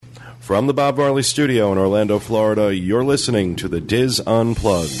From the Bob Varley Studio in Orlando, Florida, you're listening to the Diz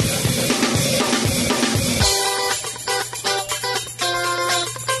Unplugged.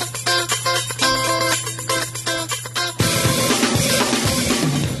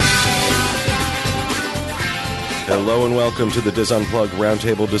 Hello and welcome to the Diz Unplugged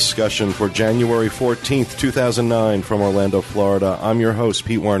Roundtable discussion for January 14th, 2009 from Orlando, Florida. I'm your host,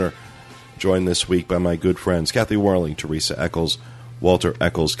 Pete Werner, joined this week by my good friends Kathy Werling, Teresa Eccles, Walter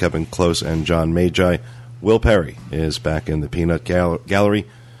Eccles, Kevin Close, and John Magi. Will Perry is back in the Peanut Gallery.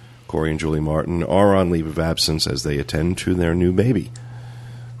 Corey and Julie Martin are on leave of absence as they attend to their new baby.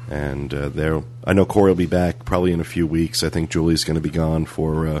 And I know Corey will be back probably in a few weeks. I think Julie's going to be gone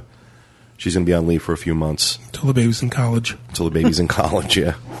for... she's going to be on leave for a few months. Until the baby's in college. Until the baby's in college,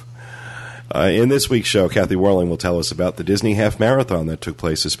 yeah. In this week's show, Kathy Werling will tell us about the Disney Half Marathon that took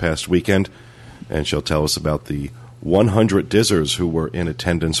place this past weekend. And she'll tell us about the 100 Dizzers who were in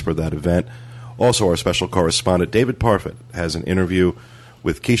attendance for that event. Also, our special correspondent, Dave Parfitt, has an interview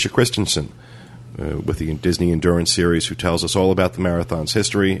with Kesha Christensen with the Disney Endurance Series, who tells us all about the marathon's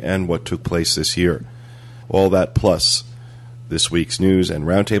history and what took place this year. All that plus this week's news and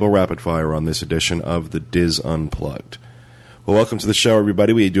Roundtable Rapid-Fire on this edition of the Diz Unplugged. Well, welcome to the show,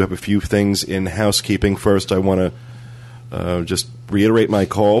 everybody. We do have a few things in housekeeping. First, I want to just reiterate my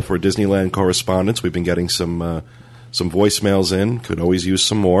call for Disneyland correspondents. We've been getting some voicemails in. Could always use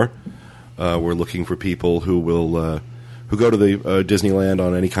some more. We're looking for people who go to the Disneyland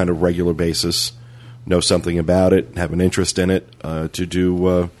on any kind of regular basis, know something about it, have an interest in it, to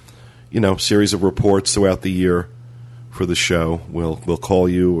do series of reports throughout the year for the show. We'll call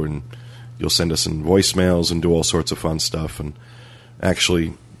you and you'll send us some voicemails and do all sorts of fun stuff. And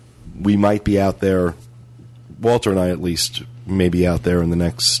actually, we might be out there. Walter and I, at least, may be out there in the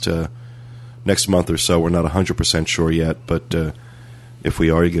next month or so. We're not 100% sure yet, but if we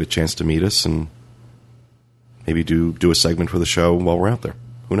are, you get a chance to meet us and maybe do a segment for the show while we're out there.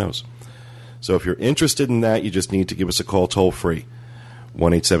 Who knows? So if you're interested in that, you just need to give us a call toll-free,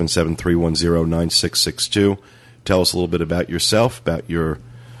 1-877-310-9662. Tell us a little bit about yourself, about your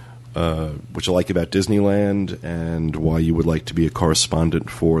what you like about Disneyland, and why you would like to be a correspondent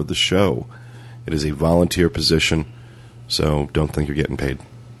for the show. It is a volunteer position, so don't think you're getting paid.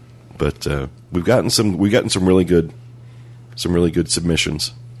 But we've gotten some really good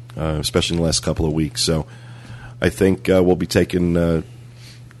submissions, especially in the last couple of weeks. So I think we'll be taking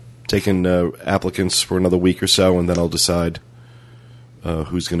applicants for another week or so, and then I'll decide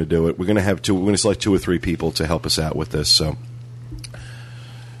who's going to do it. We're going to select 2 or 3 people to help us out with this. So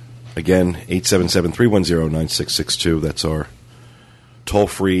again, 877-310-9662. That's our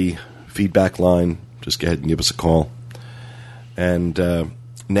toll-free feedback line. Just go ahead and give us a call. And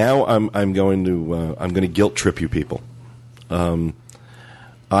now I'm going to guilt trip you people.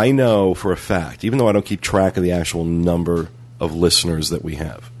 I know for a fact, even though I don't keep track of the actual number of listeners that we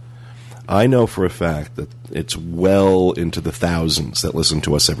have, I know for a fact that it's well into the thousands that listen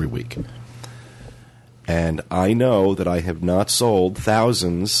to us every week. And I know that I have not sold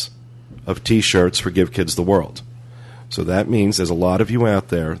thousands of T-shirts for Give Kids the World. So that means there's a lot of you out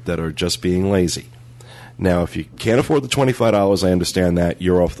there that are just being lazy. Now, if you can't afford the $25, I understand that.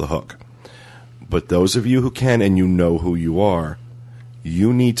 You're off the hook. But those of you who can, and you know who you are,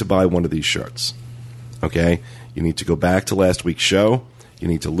 you need to buy one of these shirts. Okay? You need to go back to last week's show. You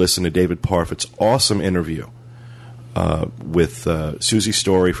need to listen to David Parfitt's awesome interview with Susie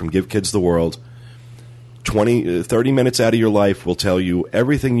Story from Give Kids the World. 30 minutes out of your life will tell you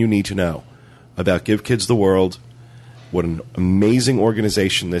everything you need to know about Give Kids the World, what an amazing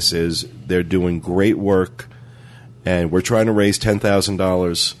organization this is. They're doing great work, and we're trying to raise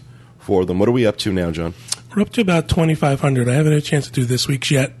 $10,000 for them. What are we up to now, John? We're up to about $2,500. I haven't had a chance to do this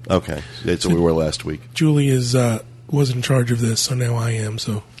week's yet. Okay. That's what we were last week. Julie was in charge of this, so now I am.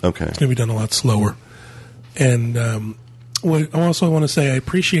 So okay. It's going to be done a lot slower. And I also want to say I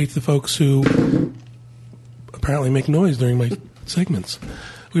appreciate the folks who apparently make noise during my segments.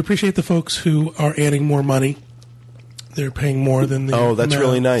 We appreciate the folks who are adding more money. They're paying more than the that's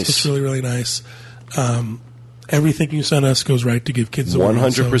really nice. So it's really, really nice. Everything you send us goes right to Give Kids the World.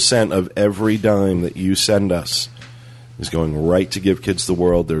 100% of every dime that you send us is going right to Give Kids the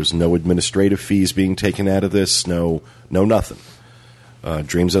World. There's no administrative fees being taken out of this. No nothing.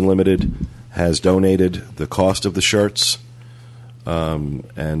 Dreams Unlimited has donated the cost of the shirts,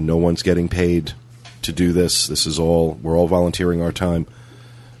 and no one's getting paid to do this. This is we're all volunteering our time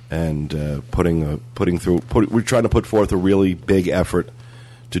and we're trying to put forth a really big effort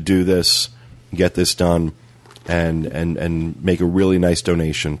to do this, get this done, and make a really nice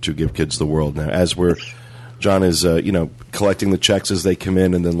donation to Give Kids the World. Now, as we're John is, collecting the checks as they come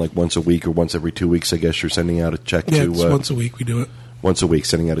in, and then like once a week or once every 2 weeks, I guess you're sending out a check to. It's once a week we do it. Once a week,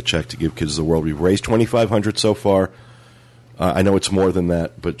 sending out a check to Give Kids the World. We've raised $2,500 so far. I know it's more than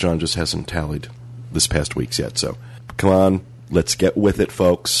that, but John just hasn't tallied this past week's yet. So come on, let's get with it,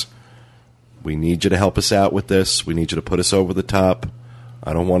 folks. We need you to help us out with this. We need you to put us over the top.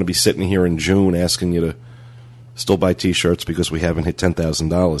 I don't want to be sitting here in June asking you to still buy T-shirts because we haven't hit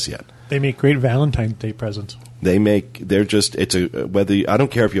 $10,000 yet. They make great Valentine's Day presents. I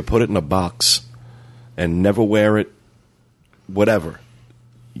don't care if you put it in a box and never wear it, whatever.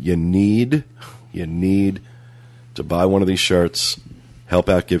 You need to buy one of these shirts, help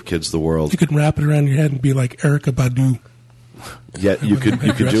out Give Kids the World. You could wrap it around your head and be like Erykah Badu. Yet you could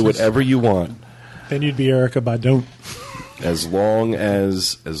do whatever you want. Then you'd be Erykah Badu. As long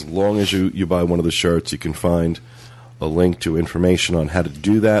as you buy one of the shirts, you can find a link to information on how to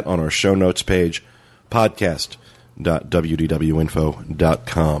do that on our show notes page,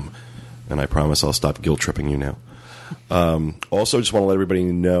 podcast.wdwinfo.com. And I promise I'll stop guilt-tripping you now. Also, just want to let everybody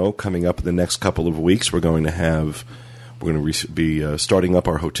know, coming up in the next couple of weeks, we're going to be starting up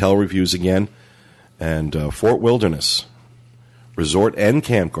our hotel reviews again. And Fort Wilderness, resort and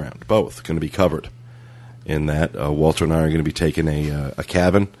campground, both going to be covered in that. Walter and I are going to be taking a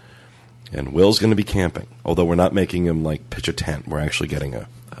cabin, and Will's going to be camping. Although we're not making him like pitch a tent. We're actually getting I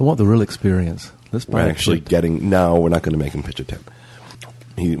want the real experience. We're not going to make him pitch a tent.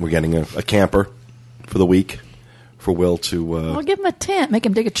 We're getting a camper for the week for Will to... Well, give him a tent. Make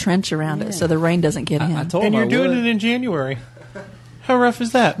him dig a trench around it so the rain doesn't get in. And you're doing it in January. How rough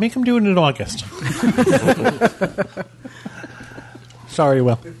is that? Make him do it in August. Sorry,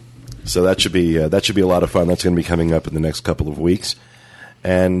 Will. So that should be a lot of fun. That's going to be coming up in the next couple of weeks.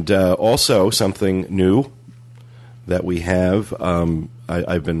 And also something new that we have.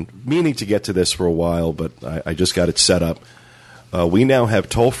 I've been meaning to get to this for a while, but I just got it set up. We now have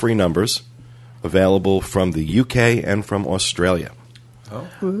toll-free numbers available from the UK and from Australia.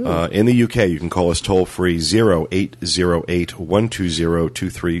 In the UK, you can call us toll-free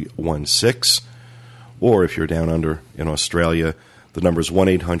 0808-120-2316. Or if you're down under in Australia, the number is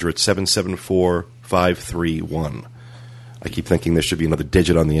 1-800-774-531. I keep thinking there should be another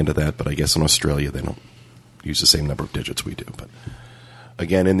digit on the end of that, but I guess in Australia they don't use the same number of digits we do. But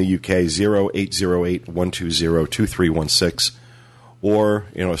again, in the UK, 0808-120-2316. Or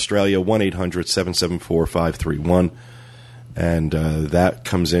in Australia, 1-800-774-531. And that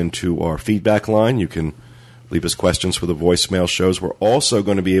comes into our feedback line. You can leave us questions for the voicemail shows. We're also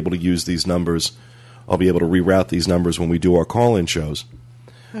going to be able to use these numbers. I'll be able to reroute these numbers when we do our call-in shows.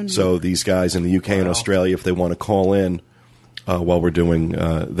 Mm-hmm. So these guys in the UK and Australia, if they want to call in while we're doing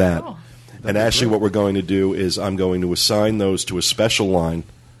that. Oh, and actually what we're going to do is I'm going to assign those to a special line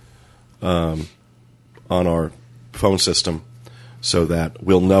on our phone system so that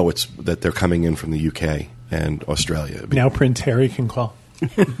we'll know that they're coming in from the UK and Australia. Now Prince Harry can call.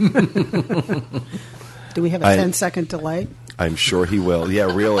 Do we have a 10-second delay? I'm sure he will.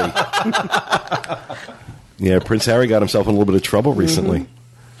 Yeah, really. Yeah, Prince Harry got himself in a little bit of trouble recently.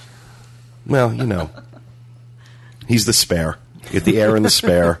 Mm-hmm. Well, he's the spare. You get the heir and the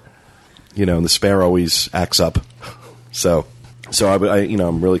spare. And the spare always acts up. So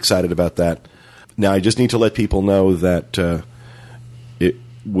I'm really excited about that. Now, I just need to let people know that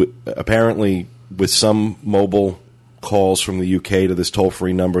apparently with some mobile calls from the UK to this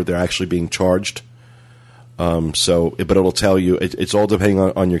toll-free number, they're actually being charged. But it'll tell you, it's all depending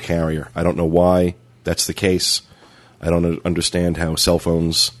on your carrier. I don't know why that's the case. I don't understand how cell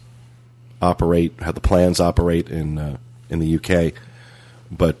phones operate, how the plans operate in the UK.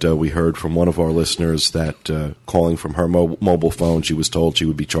 But we heard from one of our listeners that calling from her mobile phone, she was told she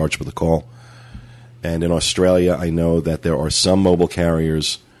would be charged for the call. And in Australia, I know that there are some mobile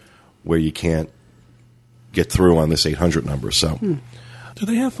carriers where you can't get through on this 800 number. So, do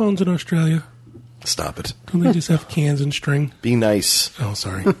they have phones in Australia? Stop it. Don't they just have cans and string? Be nice. Oh,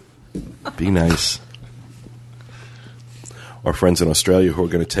 sorry. Be nice. Our friends in Australia who are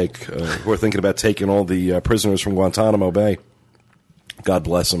going to who are thinking about taking all the prisoners from Guantanamo Bay. God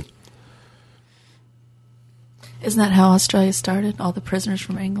bless them. Isn't that how Australia started? All the prisoners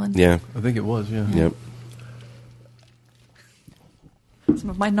from England? Yeah. I think it was, yeah. Yep.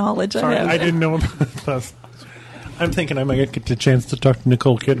 Some of my knowledge Sorry, I have. I didn't know about that. I'm thinking I might get the chance to talk to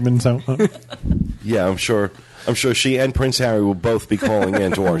Nicole Kidman's out. Yeah, I'm sure she and Prince Harry will both be calling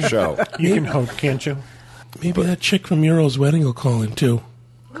in to our show. You can hope, can't you? Maybe that chick from Euro's wedding will call in, too.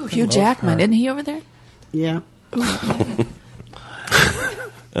 Ooh, Hugh Jackman. Isn't he over there? Yeah.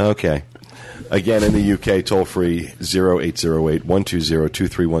 Okay. Again, in the UK, toll-free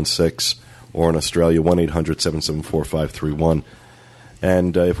 0808-120-2316 or in Australia, 1-800-774-531.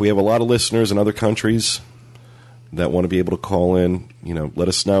 And if we have a lot of listeners in other countries that want to be able to call in, let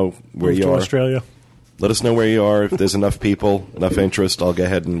us know where you are. Australia. Let us know where you are. If there's enough people, enough interest, I'll go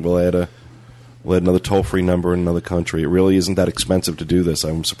ahead and we'll add another toll-free number in another country. It really isn't that expensive to do this.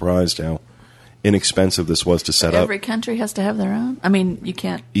 I'm surprised how inexpensive this was to set up. Every country has to have their own? I mean, you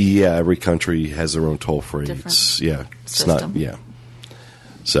can't... Yeah, every country has their own toll-free. Different It's not, yeah.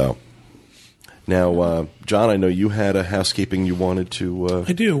 So, now, John, I know you had a housekeeping you wanted to...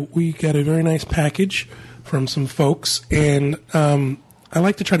 I do. We got a very nice package from some folks, and I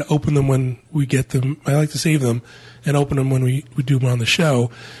like to try to open them when we get them. I like to save them and open them when we do them on the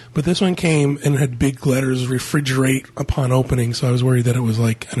show. But this one came and had big letters, refrigerate upon opening, so I was worried that it was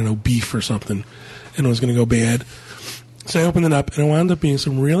like, I don't know, beef or something, and it was going to go bad. So I opened it up, and it wound up being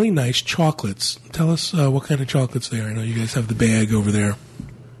some really nice chocolates. Tell us what kind of chocolates they are. I know you guys have the bag over there.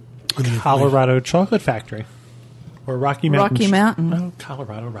 Colorado Chocolate Factory. Or Rocky Mountain. Rocky Mountain. Oh,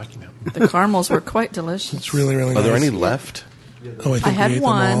 Colorado, Rocky Mountain. The caramels were quite delicious. It's really, really nice. Are there any left? Oh, I think I had we ate them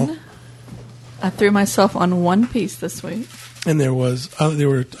all. one. I threw myself on one piece this week. And there were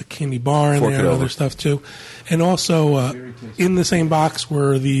a candy bar in Fork there it and over. other stuff too. And also in the same box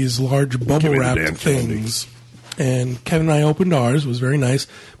were these large bubble me the wrapped damn candy. things. And Kevin and I opened ours. It was very nice.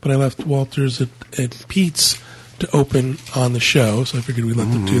 But I left Walter's at Pete's to open on the show. So I figured we'd let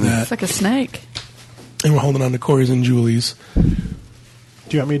them do that. It's like a snake. And we're holding on to Corey's and Julie's. Do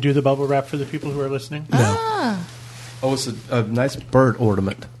you want me to do the bubble wrap for the people who are listening? No. Oh, it's a nice bird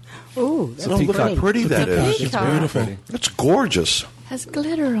ornament. Ooh, It's that's a Look how pretty that is. It's beautiful. It's gorgeous. Has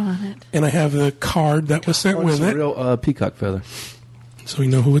glitter on it. And I have the card that was sent Oh, with it's a it. real peacock feather. So we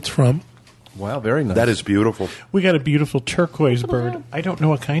know who it's from. Wow, very nice. That is beautiful. We got a beautiful turquoise bird. I don't know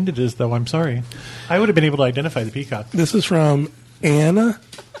what kind it is, though. I'm sorry. I would have been able to identify the peacock. This is from Anna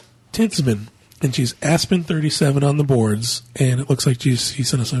Tidsman. And she's Aspen37 on the boards. And it looks like she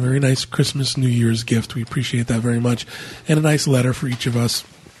sent us a very nice Christmas, New Year's gift. We appreciate that very much. And a nice letter for each of us.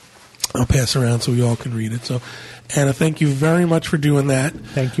 I'll pass around so we all can read it. So, Anna, thank you very much for doing that.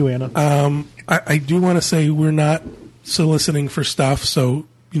 Thank you, Anna. I do want to say we're not soliciting for stuff, so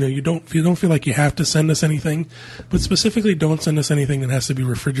you don't feel like you have to send us anything, but specifically don't send us anything that has to be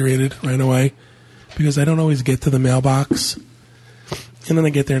refrigerated right away, because I don't always get to the mailbox, and then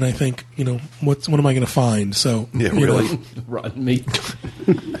I get there and I think, what am I going to find? So Yeah, really. rotten meat.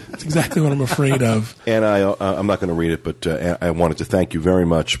 that's exactly what I'm afraid of. And I'm not going to read it, but I wanted to thank you very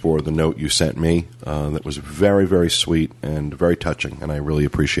much for the note you sent me. That was very, very sweet and very touching, and I really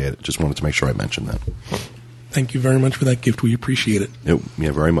appreciate it. Just wanted to make sure I mentioned that. Thank you very much for that gift. We appreciate it.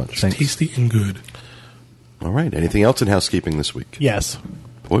 Yeah, very much. Thanks. Tasty and good. All right. Anything else in housekeeping this week? Yes.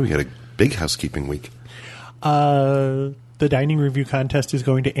 Boy, we had a big housekeeping week. The dining review contest is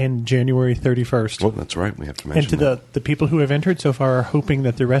going to end January 31st. Well, that's right. We have to And mention to that. the people who have entered so far are hoping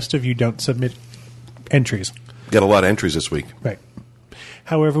that the rest of you don't submit entries. Got a lot of entries this week. Right.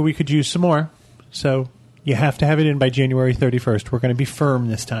 However, we could use some more. So you have to have it in by January 31st. We're going to be firm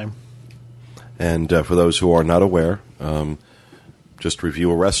this time. And for those who are not aware, just review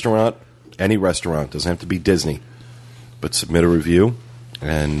a restaurant, any restaurant. Doesn't have to be Disney. But submit a review.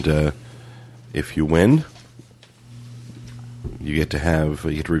 And if you win, you get to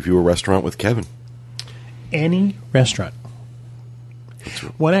review a restaurant with Kevin. Any restaurant.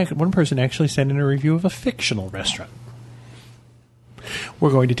 One person actually sent in a review of a fictional restaurant.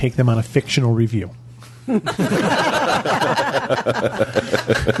 We're going to take them on a fictional review.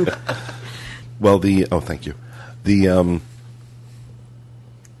 Well, thank you. The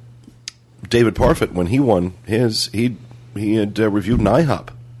David Parfitt, when he won his, he had reviewed an IHOP.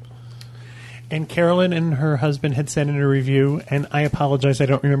 And Carolyn and her husband had sent in a review, and I apologize, I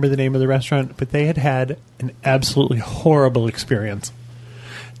don't remember the name of the restaurant, but they had an absolutely horrible experience.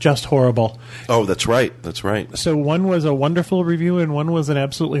 Just horrible. Oh, that's right. That's right. So one was a wonderful review, and one was an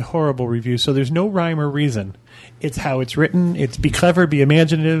absolutely horrible review. So there's no rhyme or reason. It's how it's written. It's be clever, be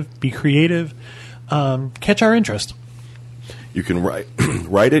imaginative, be creative. Catch our interest. You can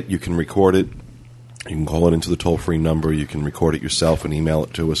write it. You can record it. You can call it into the toll-free number. You can record it yourself and email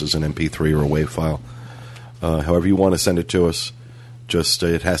it to us as an MP3 or a WAV file. However you want to send it to us. Just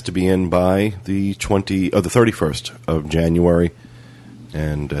it has to be in by the 31st of January.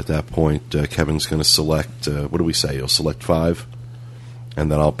 And at that point, Kevin's going to select. What do we say? He'll select 5,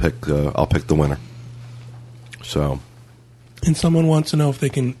 and then I'll pick the winner. So, And someone wants to know if they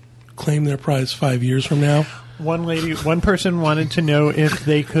can claim their prize 5 years from now. One person wanted to know if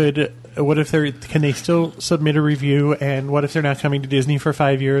they could. Can they still submit a review? And what if they're not coming to Disney for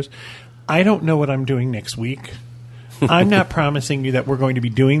 5 years? I don't know what I'm doing next week. I'm not promising you that we're going to be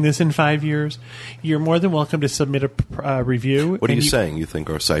doing this in 5 years. You're more than welcome to submit a review. What are you saying? You think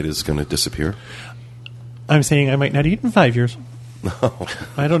our site is going to disappear? I'm saying I might not eat in 5 years. No.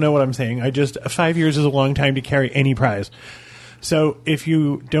 I don't know what I'm saying. 5 years is a long time to carry any prize. So if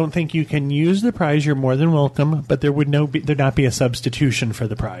you don't think you can use the prize, you're more than welcome, but there would not be a substitution for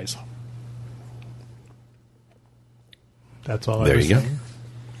the prize. That's all there I was you saying.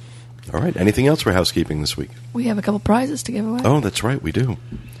 Go. All right. Anything else for housekeeping this week? We have a couple prizes to give away. Oh, that's right. We do.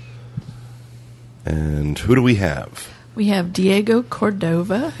 And who do we have? We have Diego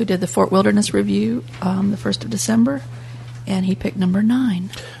Cordova, who did the Fort Wilderness Review the 1st of December, and he picked number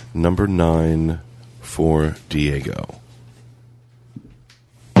 9. Number 9 for Diego.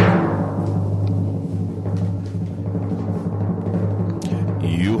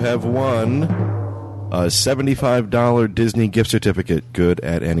 You have won a $75 Disney gift certificate, good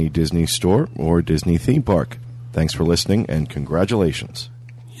at any Disney store or Disney theme park. Thanks for listening, and congratulations.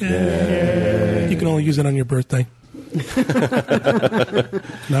 Yay. You can only use it on your birthday.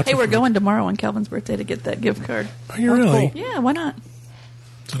 Hey, we're going tomorrow on Calvin's birthday to get that gift card. Are you really? Cool. Yeah, why not?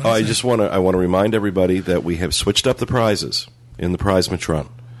 I want to remind everybody that we have switched up the prizes in the Prizematron.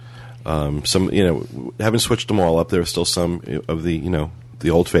 Haven't switched them all up. There are still some of the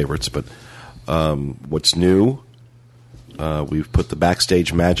old favorites, but what's new? We've put the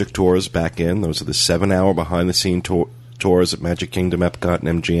Backstage Magic tours back in. Those are the 7-hour behind-the-scene tours at Magic Kingdom, Epcot,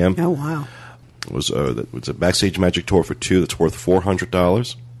 and MGM. Oh, wow. It was a Backstage Magic tour for 2 that's worth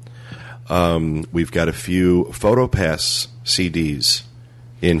 $400. We've got a few PhotoPass CDs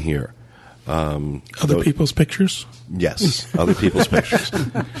in here. Other people's pictures? Yes, other people's pictures.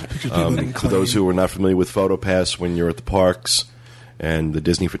 For those who are not familiar with PhotoPass, when you're at the parks and the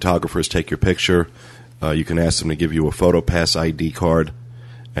Disney photographers take your picture, you can ask them to give you a PhotoPass ID card,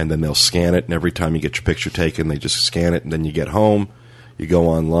 and then they'll scan it, and every time you get your picture taken, they just scan it, and then you get home, you go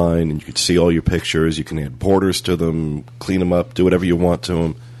online, and you can see all your pictures. You can add borders to them, clean them up, do whatever you want to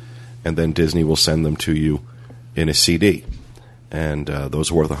them, and then Disney will send them to you in a CD. And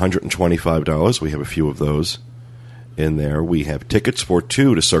those are worth $125. We have a few of those in there. We have tickets for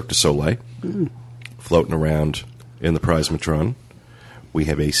 2 to Cirque du Soleil floating around in the Prizematron. We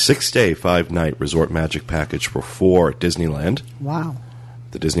have a 6-day, 5-night resort magic package for 4 at Disneyland. Wow.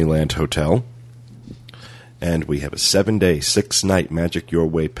 The Disneyland Hotel. And we have a 7-day, 6-night Magic Your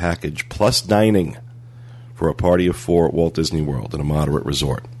Way package plus dining for a party of 4 at Walt Disney World in a moderate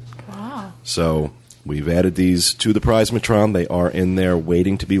resort. Wow. So we've added these to the Prizematron. They are in there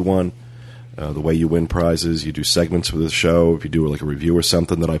waiting to be won. The way you win prizes, you do segments for the show. If you do like a review or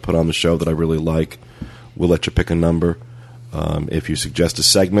something that I put on the show that I really like, we'll let you pick a number. If you suggest a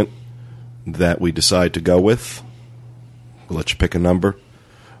segment that we decide to go with, we'll let you pick a number.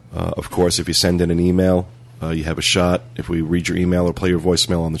 Of course, if you send in an email, you have a shot. If we read your email or play your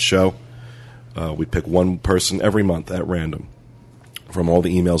voicemail on the show, we pick one person every month at random from all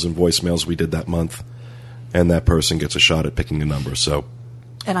the emails and voicemails we did that month, and that person gets a shot at picking a number. So,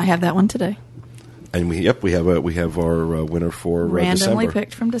 and I have that one today. And we have our winner for randomly December.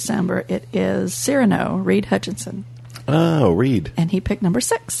 picked from December. It is Cyrano Reed Hutchinson. Oh, Reed. And he picked number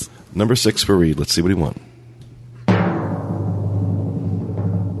 6. Number 6 for Reed. Let's see what he won.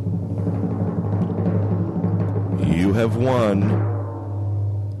 You have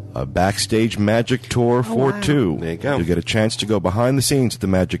won a Backstage Magic Tour for 2. There you go. You get a chance to go behind the scenes at the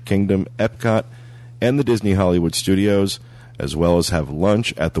Magic Kingdom, Epcot, and the Disney Hollywood Studios, as well as have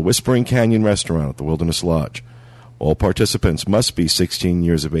lunch at the Whispering Canyon Restaurant at the Wilderness Lodge. All participants must be 16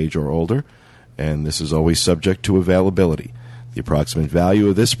 years of age or older, and this is always subject to availability. The approximate value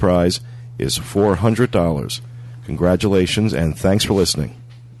of this prize is $400. Congratulations, and thanks for listening.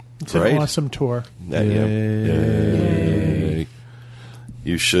 It's an awesome tour. Yay.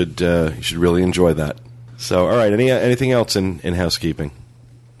 You should really enjoy that. So, all right, anything else in housekeeping?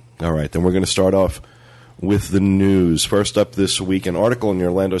 All right, then we're going to start off with the news. First up this week, an article in the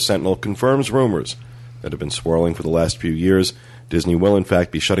Orlando Sentinel confirms rumors that have been swirling for the last few years. Disney will, in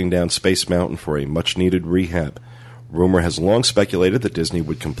fact, be shutting down Space Mountain for a much-needed rehab. Rumor has long speculated that Disney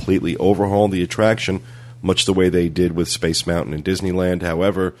would completely overhaul the attraction, much the way they did with Space Mountain and Disneyland.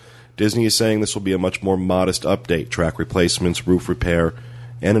 However, Disney is saying this will be a much more modest update, track replacements, roof repair,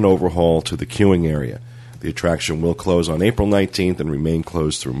 and an overhaul to the queuing area. The attraction will close on April 19th and remain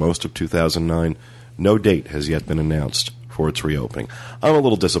closed through most of 2009. No date has yet been announced for its reopening. I'm a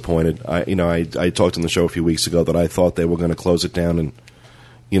little disappointed. I talked on the show a few weeks ago that I thought they were going to close it down and,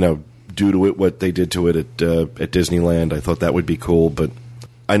 due to it what they did to it at Disneyland. I thought that would be cool, but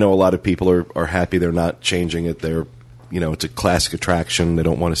I know a lot of people are happy they're not changing it. They're, it's a classic attraction. They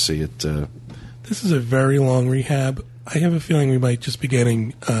don't want to see it. This is a very long rehab. I have a feeling we might just be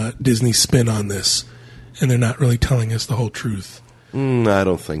getting Disney's spin on this, and they're not really telling us the whole truth. I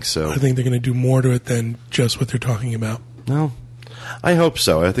don't think so. I think they're going to do more to it than just what they're talking about. No, I hope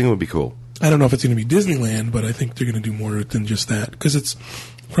so. I think it would be cool. I don't know if it's going to be Disneyland, but I think they're going to do more to it than just that. Because it's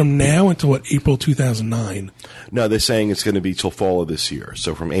from now until, April 2009? No, they're saying it's going to be till fall of this year.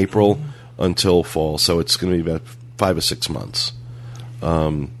 So from April until fall. So it's going to be about 5 or 6 months.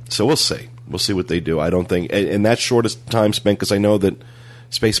 So we'll see. We'll see what they do. I don't think... And that's shortest time spent, because I know that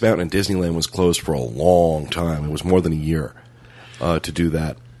Space Mountain and Disneyland was closed for a long time. It was more than a year to do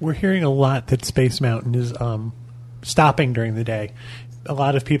that. We're hearing a lot that Space Mountain is stopping during the day. A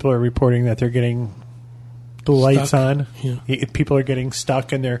lot of people are reporting that they're getting the lights Stuck. on. Yeah. People are getting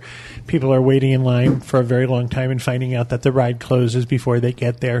stuck, and people are waiting in line for a very long time and finding out that the ride closes before they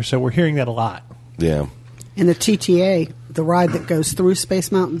get there. So we're hearing that a lot. Yeah. And the TTA, the ride that goes through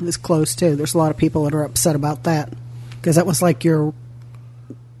Space Mountain, is closed too. There's a lot of people that are upset about that, because that was like your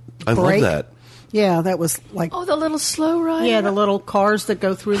I break. love that. Yeah, that was like... Oh, the little slow ride? Yeah, the little cars that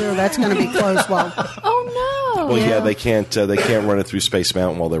go through there, that's going to be closed while... Oh, no. Well, yeah, they can't run it through Space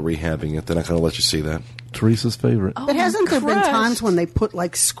Mountain while they're rehabbing it. They're not going to let you see that. Teresa's favorite. Oh, But hasn't there been crushed. times when they put,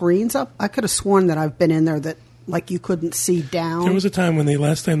 like, screens up? I could have sworn that I've been in there that, like, you couldn't see down. There was a time when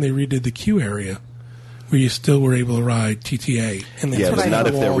last time they redid the queue area where you still were able to ride TTA. And Yeah, what but I not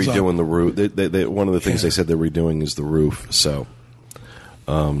had if they're walls up. redoing the roof. One of the things Yeah. they said they're redoing is the roof. So,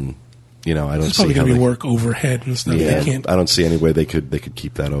 I don't There's see probably how going to be they... work overhead and stuff. Yeah, They can't. I don't see any way they could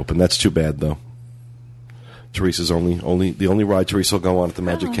keep that open. That's too bad, though. Teresa's the only ride Teresa will go on at the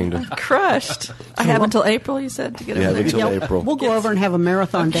Magic Kingdom. Crushed. I have until April, you said, to get Yeah, over there. until Yeah, April. We'll go over and have a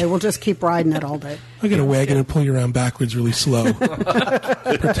marathon day. We'll just keep riding it all day. I'll get a wagon and pull you around backwards really slow.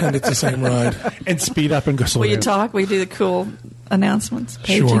 Pretend it's the same ride. And speed up and go slow. Will you talk? Will you do the cool announcements?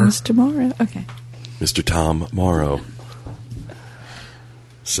 Sure. Pagings tomorrow. Okay. Mr. Tom Morrow.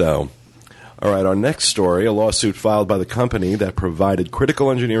 So, all right, our next story, a lawsuit filed by the company that provided critical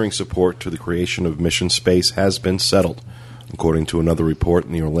engineering support to the creation of Mission Space has been settled, according to another report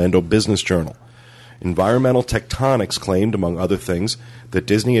in the Orlando Business Journal. Environmental Tectonics claimed, among other things, that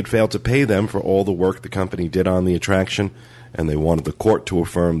Disney had failed to pay them for all the work the company did on the attraction, and they wanted the court to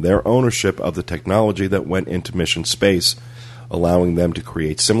affirm their ownership of the technology that went into Mission Space, allowing them to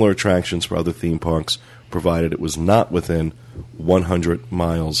create similar attractions for other theme parks, provided it was not within 100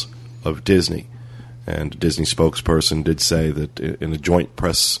 miles of Disney. And a Disney spokesperson did say that in a joint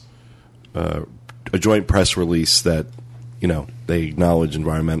press release that they acknowledge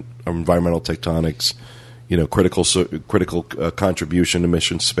environmental tectonics, critical contribution to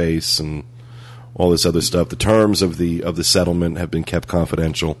Mission Space and all this other stuff. The terms of the settlement have been kept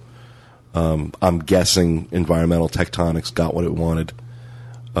confidential. I'm guessing environmental tectonics got what it wanted,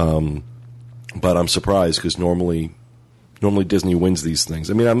 but I'm surprised because normally Disney wins these things.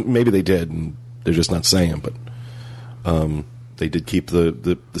 I mean, maybe they did, and they're just not saying. But they did keep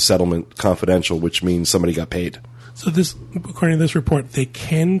the settlement confidential, which means somebody got paid. So this, according to this report, they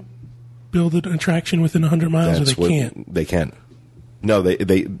can build an attraction within 100 miles, or they can't? They can. No,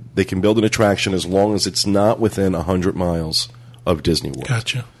 they can build an attraction as long as it's not within 100 miles of Disney World.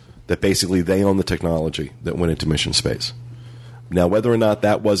 Gotcha. That basically they own the technology that went into Mission Space. Now, whether or not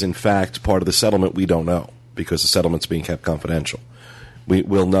that was in fact part of the settlement, we don't know, because the settlement's being kept confidential.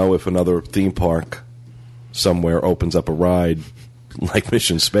 We'll know if another theme park somewhere opens up a ride like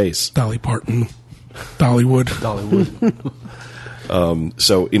Mission Space. Dolly Parton, Dollywood.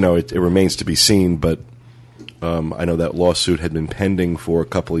 So, it remains to be seen, but I know that lawsuit had been pending for a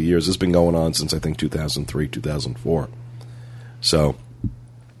couple of years. It's been going on since, I think, 2003, 2004. So,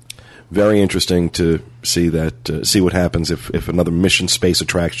 very interesting to see see what happens if another Mission Space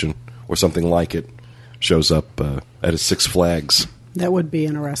attraction or something like it shows up at a Six Flags. That would be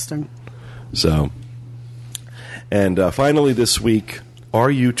interesting. So, and finally this week,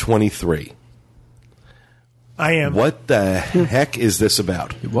 are you 23? I am. What the heck is this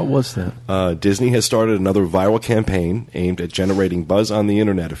about? What was that? Disney has started another viral campaign aimed at generating buzz on the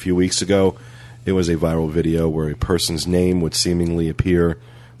internet. A few weeks ago, it was a viral video where a person's name would seemingly appear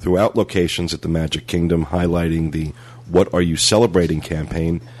throughout locations at the Magic Kingdom, highlighting the What Are You Celebrating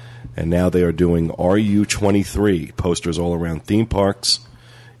campaign. And now they are doing Are You 23 posters all around theme parks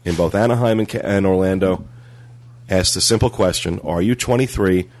in both Anaheim and Orlando. Ask the simple question, Are you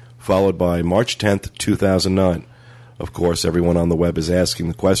 23? Followed by March 10th, 2009. Of course, everyone on the web is asking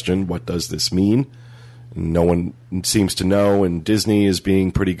the question, what does this mean? No one seems to know, and Disney is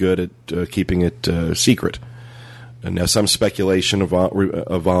being pretty good at keeping it secret. And now some speculation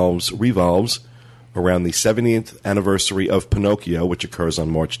revolves around the 70th anniversary of Pinocchio, which occurs on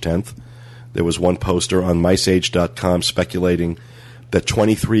March 10th. There was one poster on MiceAge.com speculating that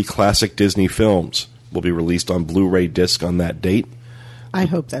 23 classic Disney films will be released on Blu-ray disc on that date. I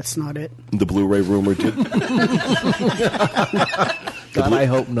hope that's not it. The Blu-ray rumor did. God, I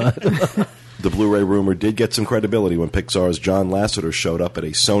hope not. The Blu-ray rumor did get some credibility when Pixar's John Lasseter showed up at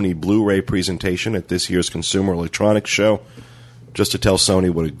a Sony Blu-ray presentation at this year's Consumer Electronics Show, just to tell Sony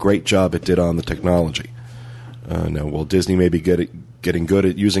what a great job it did on the technology. Now, while Disney may be getting good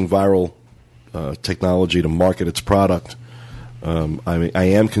at using viral technology to market its product, I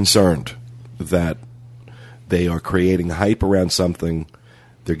am concerned that they are creating hype around something.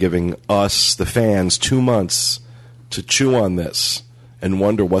 They're giving us, the fans, 2 months to chew on this and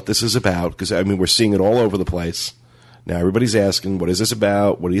wonder what this is about, because, I mean, we're seeing it all over the place. Now everybody's asking, what is this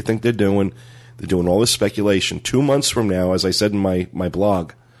about? What do you think they're doing? They're doing all this speculation. 2 months from now, as I said in my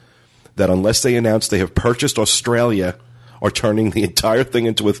blog, that unless they announce they have purchased Australia or turning the entire thing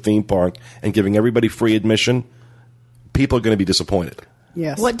into a theme park and giving everybody free admission, people are going to be disappointed.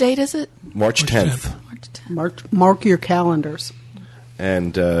 Yes. What date is it? March 10th. Mark your calendars.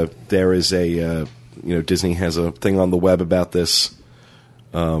 And there is Disney has a thing on the web about this,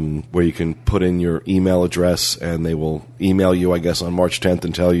 where you can put in your email address and they will email you, I guess, on March 10th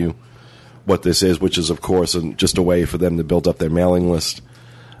and tell you what this is, which is, of course, just a way for them to build up their mailing list.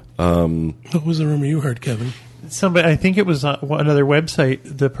 What was the rumor you heard, Kevin? Somebody, I think it was on another website,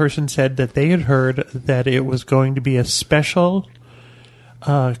 the person said that they had heard that it was going to be a special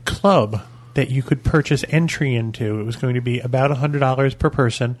club that you could purchase entry into. It was going to be about $100 per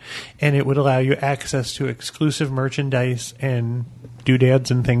person, and it would allow you access to exclusive merchandise and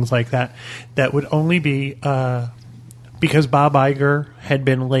doodads and things like that. That would only be because Bob Iger had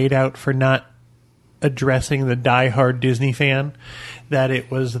been laid out for not addressing the diehard Disney fan, that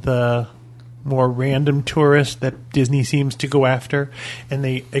it was the more random tourist that Disney seems to go after, and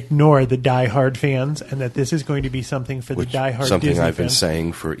they ignore the diehard fans, and that this is going to be something for the diehard something Disney I've been fans.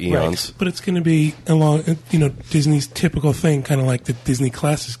 saying for eons. Right. But it's going to be along, Disney's typical thing, kind of like the Disney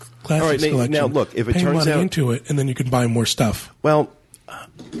Classics collection. Now, look, if it pay turns money out into it, and then you can buy more stuff. Well,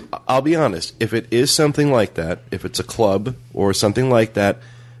 I'll be honest. If it is something like that, if it's a club or something like that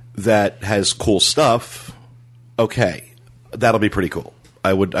that has cool stuff, okay, that'll be pretty cool.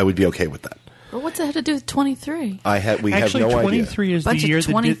 I would be okay with that. Well, what's that have to do with 23? We Actually, have no 23 idea. is the Bunch year of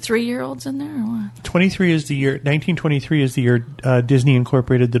 23-year-olds in there, or what? 23 is the year. 1923 is the year Disney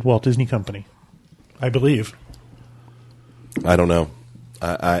incorporated the Walt Disney Company, I believe. I don't know.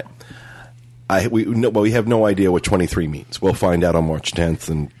 We have no idea what 23 means. We'll find out on March 10th,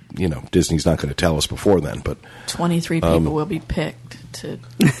 and Disney's not going to tell us before then. But 23 people will be picked to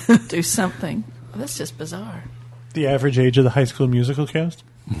do something. Well, that's just bizarre. The average age of the High School Musical cast?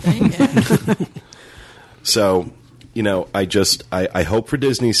 There you go. So, I hope for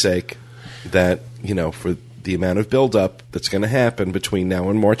Disney's sake that, for the amount of build-up that's going to happen between now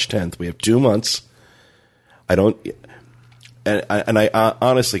and March 10th, we have 2 months. I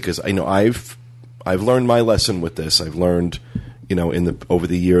honestly, because I know I've learned my lesson with this. I've learned, over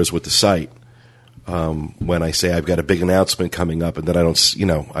the years with the site, when I say I've got a big announcement coming up, and then I don't,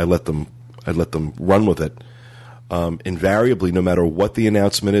 I let them run with it. Invariably, no matter what the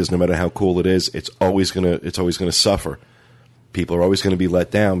announcement is, no matter how cool it is, it's always gonna suffer. People are always going to be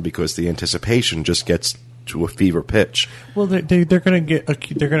let down because the anticipation just gets to a fever pitch. Well, they're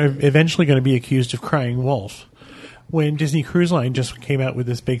eventually going to be accused of crying wolf. When Disney Cruise Line just came out with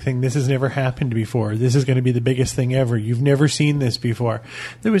this big thing, this has never happened before. This is going to be the biggest thing ever. You've never seen this before.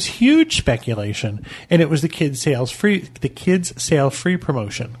 There was huge speculation, and it was the kids sail free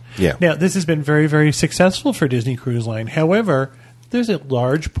promotion. Yeah. Now, this has been very, very successful for Disney Cruise Line. However, there's a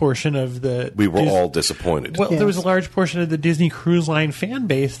large portion of the... We were all disappointed. Well, there was a large portion of the Disney Cruise Line fan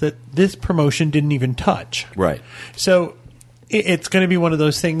base that this promotion didn't even touch. Right. So it's going to be one of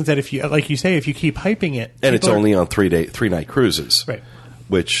those things that if you, like you say, if you keep hyping it... And it's only on 3-night cruises. Right.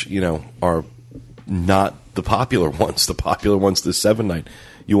 Which, are not the popular ones. The popular one's the 7-night.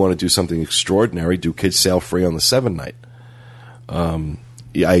 You want to do something extraordinary, do kids sail free on the 7-night.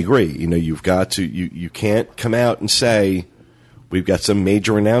 Yeah, I agree. You've got to... You can't come out and say... We've got some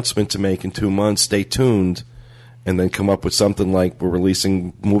major announcement to make in 2 months. Stay tuned, and then come up with something like we're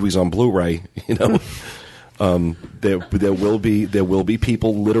releasing movies on Blu-ray. There will be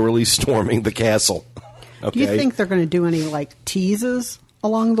people literally storming the castle. Okay? Do you think they're going to do any teases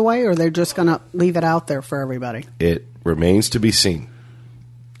along the way, or they're just going to leave it out there for everybody? It remains to be seen.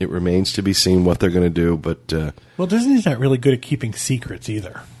 It remains to be seen what they're going to do. But well, Disney's not really good at keeping secrets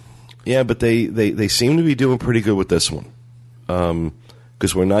either. Yeah, but they seem to be doing pretty good with this one.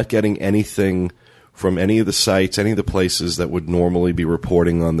 Because we're not getting anything from any of the sites, any of the places that would normally be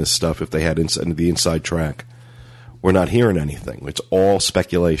reporting on this stuff if they had the inside track. We're not hearing anything. It's all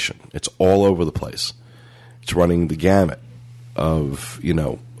speculation. It's all over the place. It's running the gamut of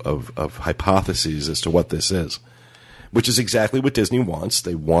hypotheses as to what this is, which is exactly what Disney wants.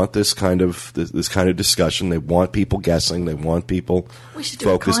 They want this kind of discussion. They want people guessing. They want people We should do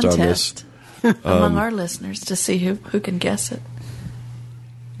focused a on this. contest among our listeners to see who can guess it.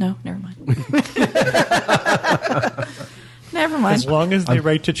 No, never mind. Never mind. As long as they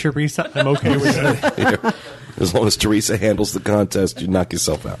write to Teresa, I'm okay with it. As long as Teresa handles the contest, you knock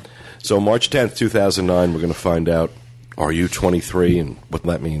yourself out. So March 10th, 2009, we're going to find out, are you 23 and what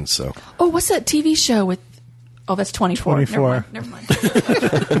that means. So. Oh, what's that TV show with... Oh, that's 24. 24. Never mind.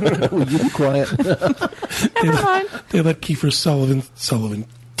 Will you be quiet? Never mind. They let Kiefer Sullivan.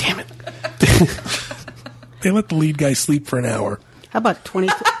 Damn it. They let the lead guy sleep for an hour. How about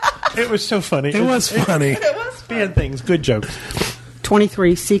It was so funny. It was funny. It was bad things, good jokes.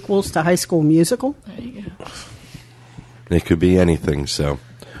 23 sequels to High School Musical? There you go. It could be anything. So,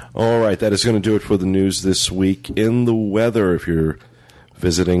 all right, that is going to do it for the news this week. In the weather, if you're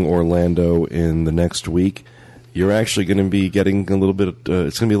visiting Orlando in the next week, you're actually going to be getting a little bit. It's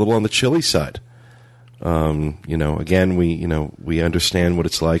going to be a little on the chilly side. Again, we understand what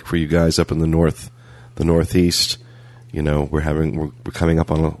it's like for you guys up in the northeast. We're coming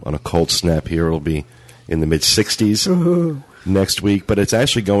up on a cold snap here. It'll be in the mid 60s next week, but it's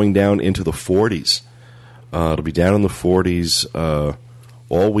actually going down into the 40s. It'll be down in the 40s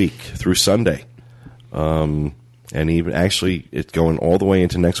all week through Sunday, and even actually it's going all the way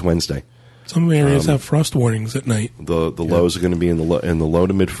into next Wednesday. Some areas have frost warnings at night. The lows are going to be in the low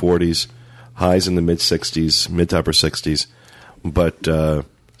to mid 40s, highs in the mid 60s, mid to upper 60s, but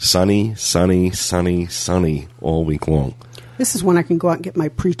sunny all week long. This is when I can go out and get my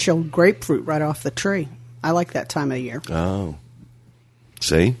pre-chilled grapefruit right off the tree. I like that time of year. Oh,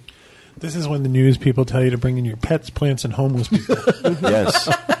 see. This is when the news people tell you to bring in your pets, plants, and homeless people. Yes.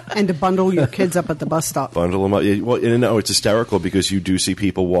 And to bundle your kids up at the bus stop. Bundle them up. Well, it's hysterical because you do see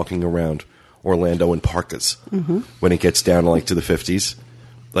people walking around Orlando in parkas when it gets down to the 50s.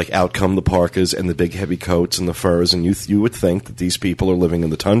 Like, out come the parkas and the big heavy coats and the furs, and you would think that these people are living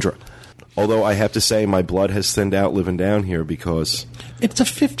in the tundra. Although I have to say my blood has thinned out living down here because... It's a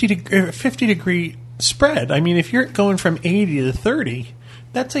 50 degree spread. I mean, if you're going from 80 to 30...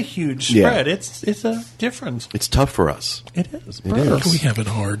 That's a huge spread. Yeah. It's a difference. It's tough for us. It is. It is. We have it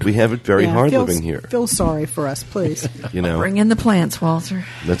hard. We have it very hard living here. Feel sorry for us, please. Bring in the plants, Walter.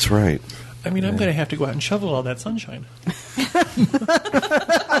 That's right. I mean, I'm going to have to go out and shovel all that sunshine.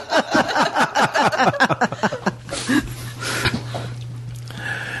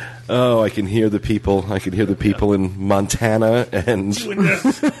 Oh, I can hear the people. I can hear the people in Montana and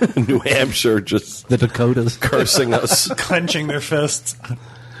New Hampshire just The Dakotas. cursing us. Clenching their fists.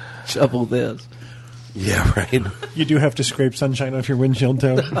 Shovel this. Yeah, right. You do have to scrape sunshine off your windshield,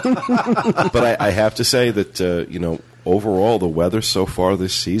 too. But I have to say that, overall, the weather so far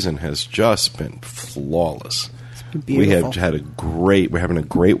this season has just been flawless. Beautiful. We're having a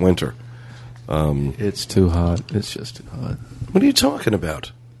great winter. It's too hot. It's just too hot. What are you talking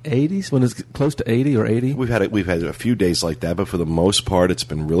about? 80s? When it's close to 80 or 80? We've had a few days like that, but for the most part, it's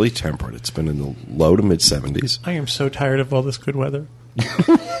been really temperate. It's been in the low to mid 70s. I am so tired of all this good weather. Do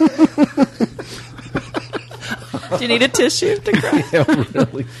you need a tissue to cry? Yeah,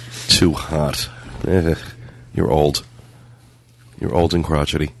 really. Too hot. You're old. You're old and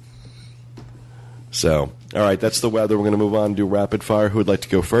crotchety. So, all right, that's the weather. We're going to move on and do rapid fire. Who would like to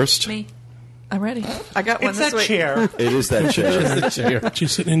go first? Me. I'm ready. I got one It's this that week. chair. It is that chair.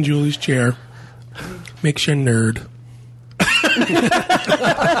 She's sitting in Julie's chair. Makes you a nerd.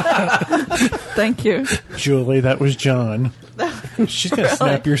 Thank you. Julie, that was John. She's going to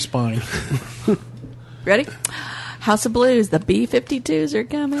snap your spine. Ready? House of Blues. The B-52s are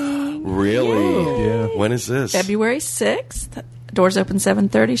coming. Really? Yeah. When is this? February 6th. Doors open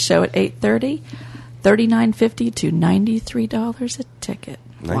 7:30. Show at 8:30. $39.50 to $93 a ticket.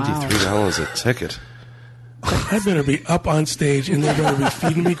 $93 a ticket. I better be up on stage and they're going to be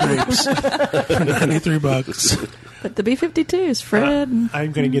feeding me grapes for $93. But the B-52s, Fred.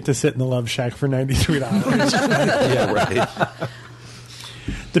 I'm going to get to sit in the Love Shack for $93. Yeah, right.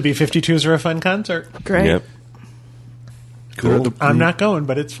 The B-52s are a fun concert. Great. Yep. Cool. I'm not going,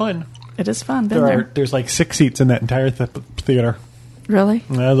 but it's fun. It is fun. Been there. There's like 6 seats in that entire theater. Really?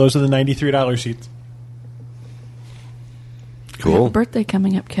 Those are the $93 seats. You have a Cool. birthday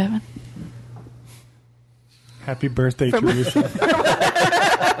coming up, Kevin. Happy birthday, Teresa.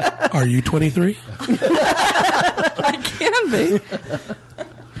 Are you 23? I can be.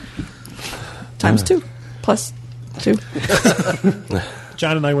 Times 2. Plus 2.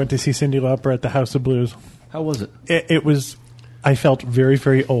 John and I went to see Cyndi Lauper at the House of Blues. How was it? It was, I felt very,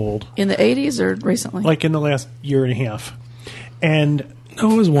 very old. In the 80s or recently? Like in the last year and a half. And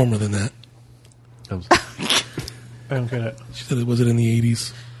No, it was warmer than that. I don't get it. She said, was it in the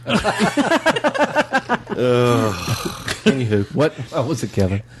 80s? Anywho, what was it,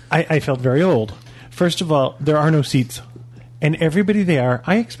 Kevin? I felt very old. First of all, there are no seats. And everybody there,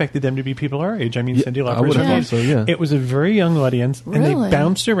 I expected them to be people our age. I mean, Yeah, Cyndi Lauper. I would have Yeah. thought so, yeah. It was a very young audience, and Really? they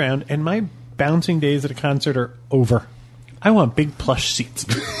bounced around, and my bouncing days at a concert are over. I want big plush seats.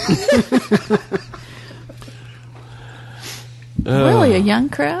 Really? A young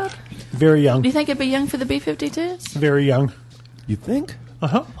crowd? Very young. Do you think it'd be young for the B-52s? Very young. You think?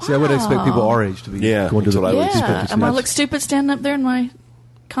 Uh-huh. See, I would expect people our age to be Yeah, going to that's the what I would Yeah. expect. Am I look stupid standing up there in my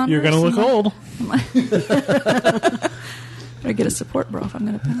Converse? You're going to look old. Better get a support bra if I'm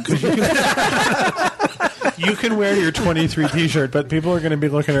going to bounce. You can wear your 23 T-shirt, but people are going to be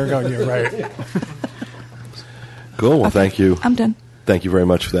looking at her going, you're right. Cool. Well, thank you. I'm done. Thank you very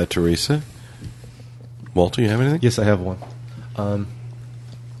much for that, Teresa. Walter, you have anything? Yes, I have one. And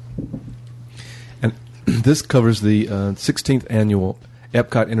this covers the 16th annual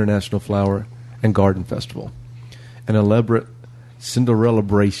Epcot International Flower and Garden Festival, an elaborate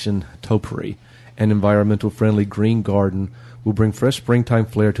Cinderella-bration topiary and environmental-friendly green garden will bring fresh springtime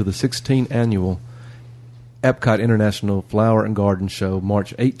flair to the 16th annual Epcot International Flower and Garden Show,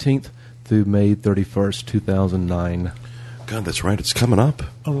 March 18th through May 31st, 2009. God, that's right. It's coming up.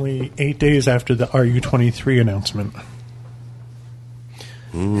 Only 8 days after the RU23 announcement.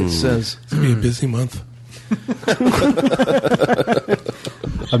 It says, It's going to be a busy month.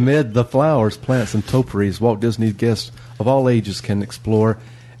 amid the flowers, plants, and topiaries, Walt Disney guests of all ages can explore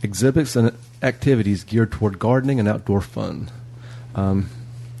exhibits and activities geared toward gardening and outdoor fun.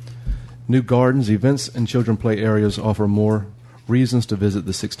 New gardens, events, and children play areas offer more reasons to visit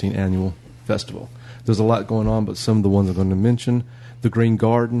the 16th annual festival. There's a lot going on, but some of the ones I'm going to mention. The Green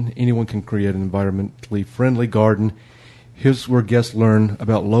Garden. Anyone can create an environmentally friendly garden. Here's where guests learn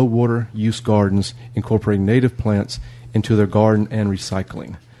about low-water use gardens, incorporating native plants into their garden and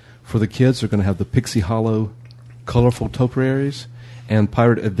recycling. For the kids, they're going to have the Pixie Hollow colorful topiaries and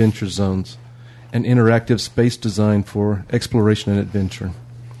Pirate Adventure Zones, an interactive space designed for exploration and adventure.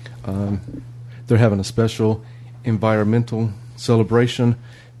 They're having a special environmental celebration.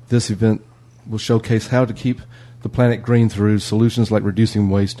 This event will showcase how to keep the planet green through solutions like reducing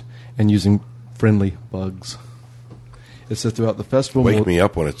waste and using friendly bugs. It says throughout the festival, Wake me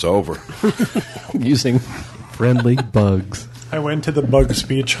up when it's over. using friendly bugs. I went to the bug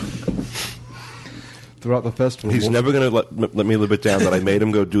speech. Throughout the festival, He's never going to let me live it down that I made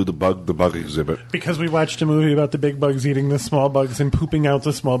him go do the bug exhibit. Because we watched a movie about the big bugs eating the small bugs and pooping out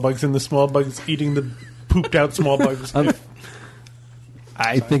the small bugs, and the small bugs eating the pooped out small bugs.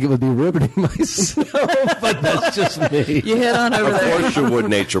 I think it would be riveting myself, but that's just me. You head on over Of there. course you would,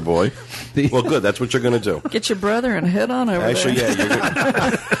 Nature Boy. Well, good. That's what you're going to do. Get your brother and head on over Actually, there.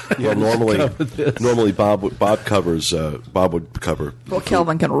 yeah. Well, normally Bob would cover. Well,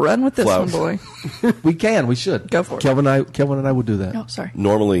 Kelvin can run with this Flowers. one, boy. We can. We should. Go for it. Kelvin and I would do that. Oh, sorry.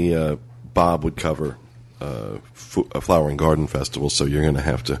 Normally, Bob would cover a flower and garden festival, so you're going to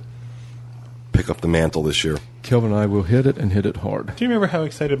have to pick up the mantle this year. Kelvin and I will hit it and hit it hard. Do you remember how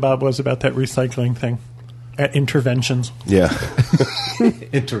excited Bob was about that recycling thing at Interventions? Yeah.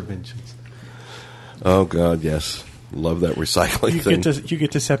 Interventions. Oh God, yes. Love that recycling thing. You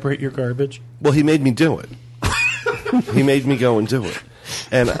get to separate your garbage. Well, he made me do it. He made me go and do it,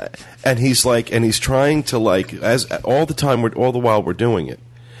 and he's trying to all the while we're doing it.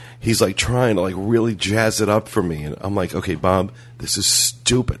 He's like trying to really jazz it up for me, and I'm like, okay, Bob, this is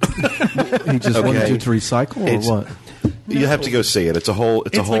stupid. He just wanted you to recycle, or what? You have to go see it. It's a whole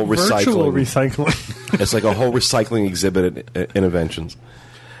It's like virtual recycling. It's like a whole recycling exhibit at Interventions,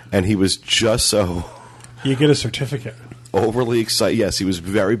 and he was just so You get a certificate. overly excited. Yes, he was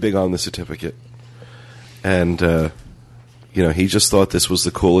very big on the certificate, and he just thought this was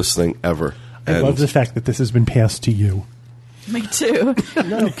the coolest thing ever. I love the fact that this has been passed to you. Me too.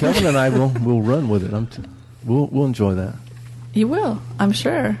 No, Kelvin and I will run with it. We'll enjoy that. You will, I'm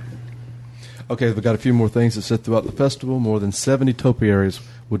sure. Okay, we've got a few more things that said throughout the festival. More than 70 topiaries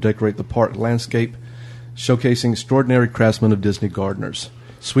will decorate the park landscape, showcasing extraordinary craftsmen of Disney gardeners.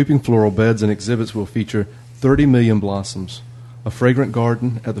 Sweeping floral beds and exhibits will feature 30 million blossoms. A fragrant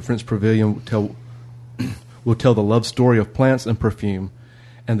garden at the French Pavilion will tell the love story of plants and perfume.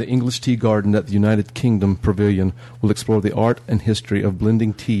 And the English Tea Garden at the United Kingdom Pavilion will explore the art and history of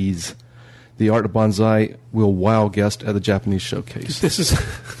blending teas. The art of bonsai will wow guests at the Japanese showcase. This is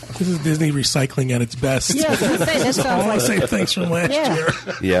This is Disney recycling at its best. Yeah, I was gonna say, that sounds all the like same things from last Yeah. year.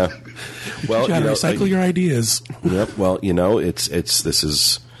 Yeah. Well, You got to recycle your ideas. Yep. Well, this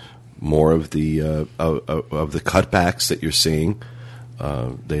is more of the cutbacks that you're seeing.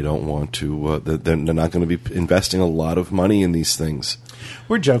 They don't want to. They're not going to be investing a lot of money in these things.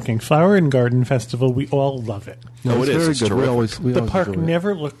 We're joking. Flower and Garden Festival, we all love it. No, it's it is. very It's good. terrific. We The always park enjoy it.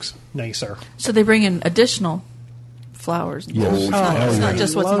 never looks nicer. So they bring in additional flowers. Yes. It's not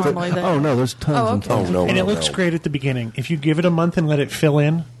just what's normally there. Oh no, there's tons and okay. tons. Oh, no. And it looks great at the beginning. If you give it a month and let it fill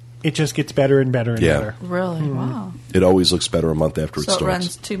in, it just gets better and better and Yeah. better. Really? Wow. It always looks better a month after it So it starts.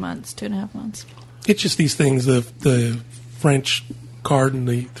 runs 2 months, 2.5 months. It's just these things. The French garden,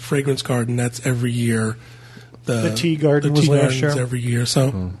 the fragrance garden, that's every year. The tea garden was tea last garden's year. every year.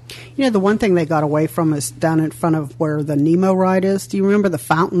 So The one thing they got away from is down in front of where the Nemo ride is. Do you remember the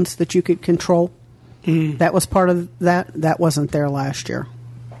fountains that you could control? That was part of that. That wasn't there last year.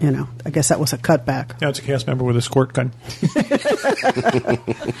 I guess that was a cutback. Now it's a cast member with a squirt gun.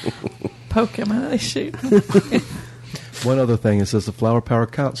 Poke him and they shoot. One other thing, it says the Flower Power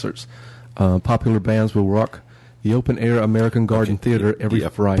concerts. Popular bands will rock the open air American Garden Theater every Yeah,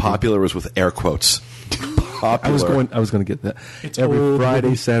 Friday. Popular is with air quotes. Popular. I was going to get that. It's every old.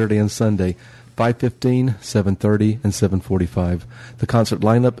 Friday, Saturday, and Sunday, 5:15, 7:30, and 7:45. The concert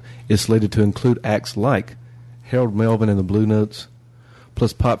lineup is slated to include acts like Harold Melvin and the Blue Notes,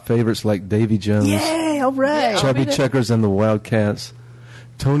 plus pop favorites like Davy Jones, Yay! All right. Chubby Checkers and the Wildcats,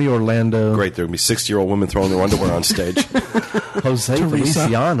 Tony Orlando, Great. There will be 60-year-old women throwing their underwear on stage. Jose Teresa.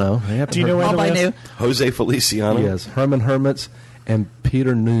 Feliciano. I haven't Do you know heard- why All the I last, knew. Jose Feliciano. Yes, Herman Hermits and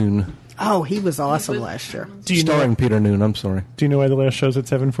Peter Noon. Oh, he was awesome last year. do you know? Starring Peter Noon, I'm sorry. Do you know why the last show's at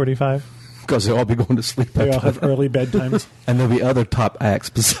 7:45? Because they'll all be going to sleep. They all after have that. early bedtimes. And there'll be other top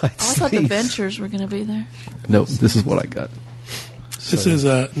acts I besides thought the these. Ventures were going to be there. No, this is what I got. this is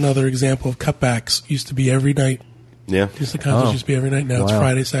another example of cutbacks. Used to be every night. Yeah. The concerts used to be every night. Now it's Wow.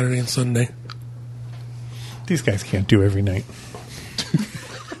 Friday, Saturday, and Sunday. These guys can't do every night.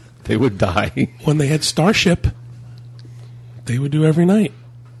 They would die. When they had Starship, they would do every night.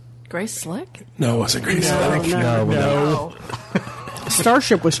 Grace Slick? No, it wasn't Grace Slick. No.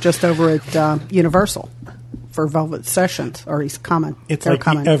 Starship was just over at Universal for Velvet Sessions, or he's coming. It's They're like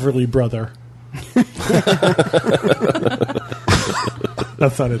coming. the Everly brother.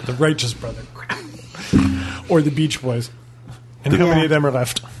 That's not it. The Righteous Brother. Or the Beach Boys. And how Yeah. many of them are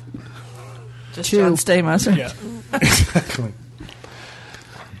left? Just 2. John Stamos. Right? Yeah, exactly.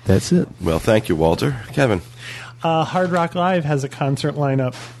 That's it. Well, thank you, Walter. Kevin. Hard Rock Live has a concert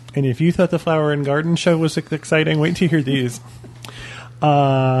lineup. And if you thought the Flower and Garden show was exciting, wait till you hear these.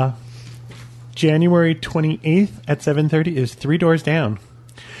 January 28th at 7:30 is Three Doors Down.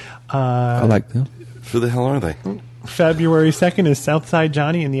 I like them. Who the hell are they? February 2nd is Southside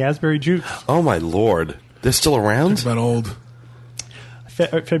Johnny and the Asbury Jukes. Oh, my Lord. They're still It's around? about old.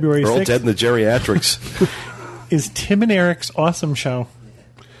 February They're all 6th dead in the geriatrics. is Tim and Eric's Awesome Show.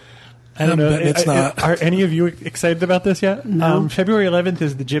 I don't I'm know. betting it's not. Are any of you excited about this yet? No. February 11th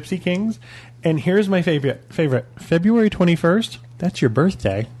is the Gypsy Kings. And here's my favorite. February 21st, that's your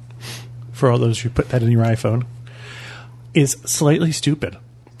birthday, for all those who put that in your iPhone, is Slightly Stupid.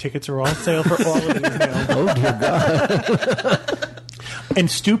 Tickets are on sale for all of these now. Oh, dear God.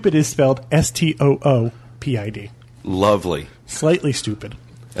 And stupid is spelled STOOPID. Lovely. Slightly Stupid.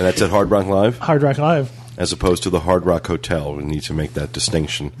 And that's at Hard Rock Live? Hard Rock Live. As opposed to the Hard Rock Hotel. We need to make that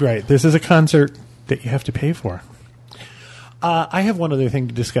distinction. Right. This is a concert that you have to pay for. I have one other thing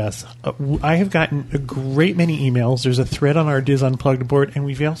to discuss. I have gotten a great many emails. There's a thread on our Diz Unplugged board, and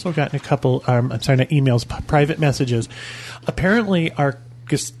we've also gotten a couple, not emails, private messages. Apparently, our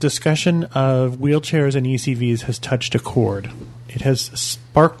discussion of wheelchairs and ECVs has touched a chord. It has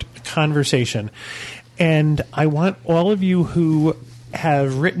sparked a conversation. And I want all of you who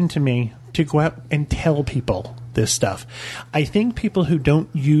have written to me to go out and tell people this stuff. I think people who don't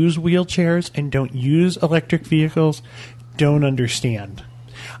use wheelchairs and don't use electric vehicles don't understand.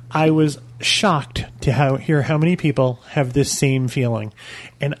 I was shocked to hear how many people have this same feeling.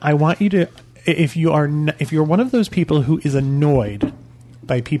 And I want you to, if you're one of those people who is annoyed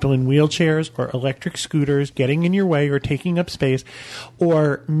by people in wheelchairs or electric scooters getting in your way or taking up space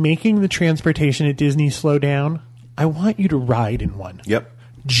or making the transportation at Disney slow down, I want you to ride in one. Yep.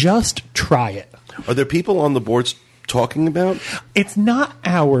 Just try it. Are there people on the boards talking about? It's not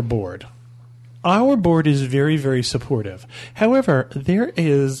our board. Our board is very, very supportive. However, there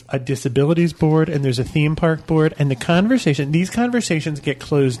is a disabilities board and there's a theme park board, and these conversations get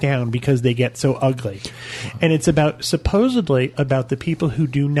closed down because they get so ugly. And it's supposedly about the people who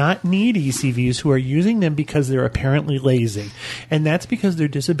do not need ECVs, who are using them because they're apparently lazy. And that's because their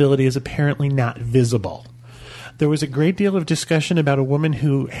disability is apparently not visible. There was a great deal of discussion about a woman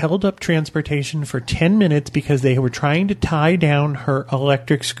who held up transportation for 10 minutes because they were trying to tie down her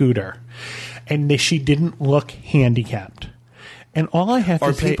electric scooter. And she didn't look handicapped. And all I have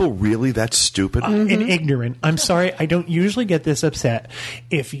to say... Are people really that stupid? And ignorant. I'm sorry, I don't usually get this upset.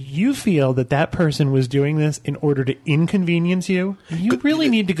 If you feel that person was doing this in order to inconvenience you, you really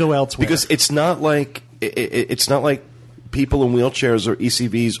need to go elsewhere. Because it's not like people in wheelchairs or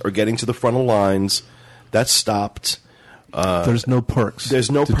ECVs are getting to the front of lines. That's stopped. There's no perks. There's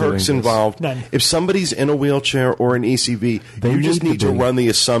no perks involved. None. If somebody's in a wheelchair or an ECV, you just need to run the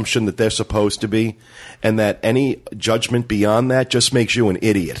assumption that they're supposed to be, and that any judgment beyond that just makes you an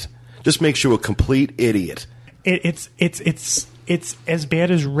idiot. Just makes you a complete idiot. It's as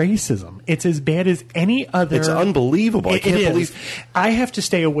bad as racism. It's as bad as any other. It's unbelievable. I can't believe. I have to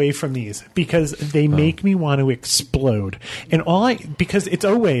stay away from these because they make me want to explode. And because it's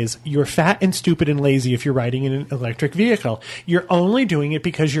always you're fat and stupid and lazy if you're riding in an electric vehicle. You're only doing it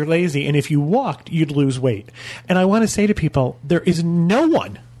because you're lazy. And if you walked, you'd lose weight. And I want to say to people, there is no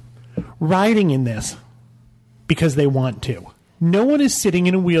one riding in this because they want to. No one is sitting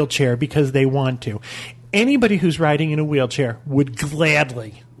in a wheelchair because they want to. Anybody who's riding in a wheelchair would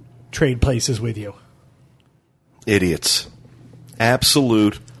gladly trade places with you. Idiots.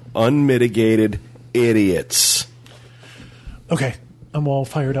 Absolute, unmitigated idiots. Okay, I'm all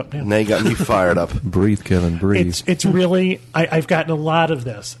fired up now. Now you got me fired up. Breathe, Kevin, breathe. It's really, I've gotten a lot of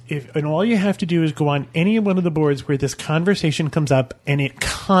this. And all you have to do is go on any one of the boards where this conversation comes up, and it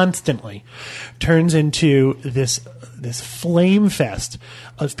constantly turns into this flame fest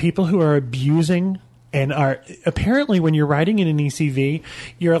of people who are abusing and are apparently, when you're riding in an ECV,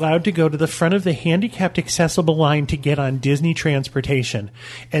 you're allowed to go to the front of the handicapped accessible line to get on Disney transportation.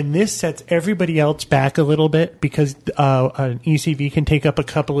 And this sets everybody else back a little bit because an ECV can take up a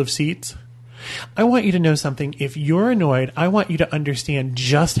couple of seats. I want you to know something. If you're annoyed, I want you to understand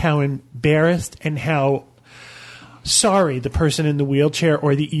just how embarrassed and how sorry the person in the wheelchair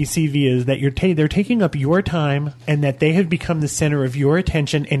or the ECV is that they're taking up your time and that they have become the center of your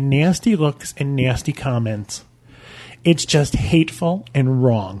attention and nasty looks and nasty comments. It's just hateful and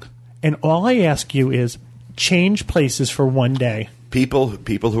wrong. And all I ask you is change places for one day. People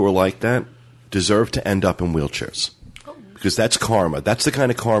who are like that deserve to end up in wheelchairs because that's karma. That's the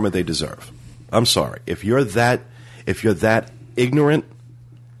kind of karma they deserve. I'm sorry. If you're that ignorant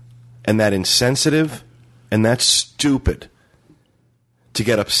and that insensitive and that's stupid to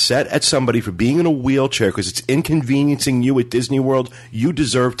get upset at somebody for being in a wheelchair because it's inconveniencing you at Disney World, you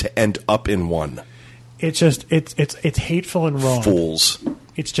deserve to end up in one. It's just it's hateful and wrong. Fools.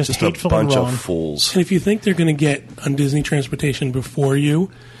 It's just a hateful bunch and wrong. of fools. And if you think they're going to get on Disney transportation before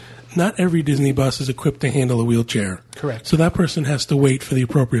you, not every Disney bus is equipped to handle a wheelchair. Correct. So that person has to wait for the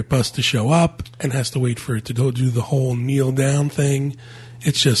appropriate bus to show up and has to wait for it to go do the whole kneel down thing.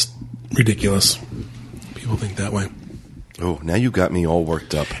 It's just ridiculous. People think that way. Oh, now you got me all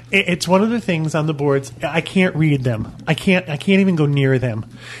worked up. It's one of the things on the boards. I can't read them. I can't even go near them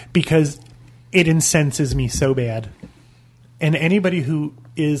because it incenses me so bad. And anybody who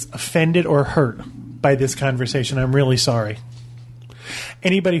is offended or hurt by this conversation, I'm really sorry.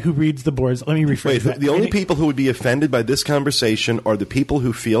 Anybody who reads the boards, let me rephrase that. The only people who would be offended by this conversation are the people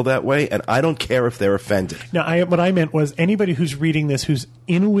who feel that way, and I don't care if they're offended. No, what I meant was anybody who's reading this, who's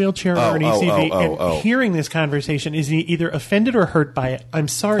in a wheelchair or an ECV, and hearing this conversation is either offended or hurt by it. I'm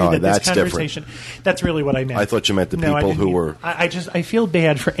sorry that this conversation. Different. That's really what I meant. I thought you meant the people who were. I feel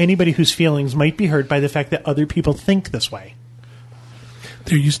bad for anybody whose feelings might be hurt by the fact that other people think this way.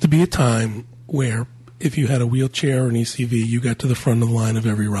 There used to be a time where if you had a wheelchair or an ECV, you got to the front of the line of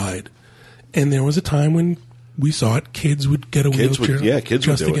every ride. And there was a time when we saw it, kids would get a wheelchair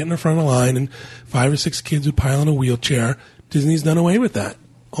just to get in the front of the line, and 5 or 6 kids would pile in a wheelchair. Disney's done away with that.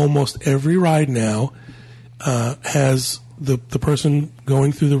 Almost every ride now has the person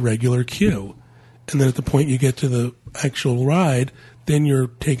going through the regular queue. And then at the point you get to the actual ride, then you're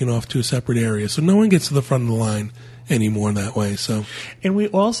taken off to a separate area. So no one gets to the front of the line anymore that way. So, and we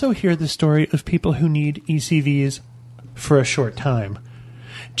also hear the story of people who need ECVs for a short time.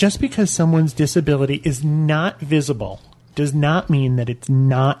 Just because someone's disability is not visible does not mean that it's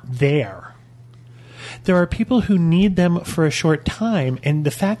not there. There are people who need them for a short time, and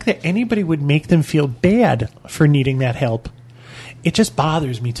the fact that anybody would make them feel bad for needing that help it just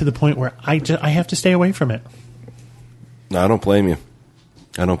bothers me to the point where I have to stay away from it. No, I don't blame you.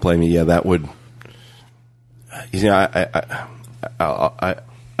 I don't blame you. Yeah, that would. You know,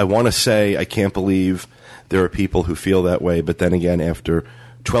 I want to say I can't believe there are people who feel that way, but then again, after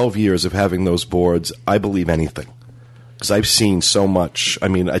 12 years of having those boards, I believe anything because I've seen so much. I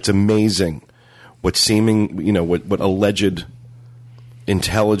mean, it's amazing what alleged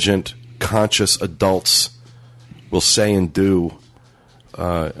intelligent, conscious adults will say and do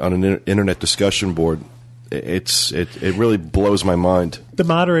on an internet discussion board. It really blows my mind. The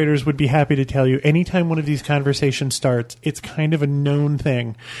moderators would be happy to tell you anytime one of these conversations starts, it's kind of a known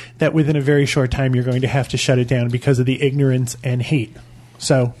thing that within a very short time you're going to have to shut it down because of the ignorance and hate.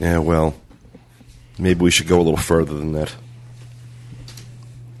 So yeah, well, maybe we should go a little further than that.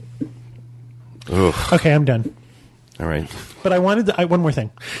 Ugh. Okay, I'm done. All right. But I wanted one more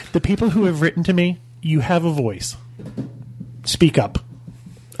thing. The people who have written to me, you have a voice. Speak up.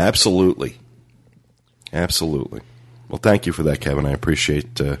 Absolutely. Absolutely. Well, thank you for that, Kevin. I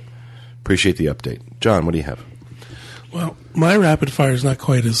appreciate the update. John, what do you have? Well, my rapid fire is not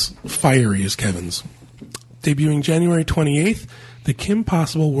quite as fiery as Kevin's. Debuting January 28th, the Kim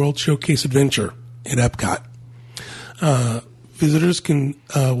Possible World Showcase Adventure at Epcot. Visitors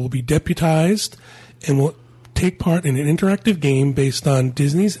will be deputized and will take part in an interactive game based on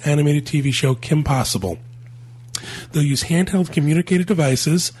Disney's animated TV show Kim Possible. They'll use handheld communicated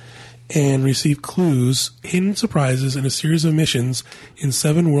devices and receive clues, hidden surprises, and a series of missions in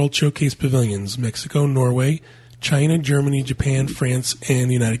 7 World Showcase pavilions: Mexico, Norway, China, Germany, Japan, France, and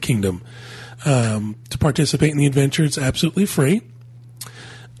the United Kingdom. To participate in the adventure, it's absolutely free.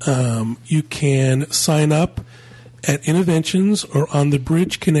 You can sign up at Innoventions or on the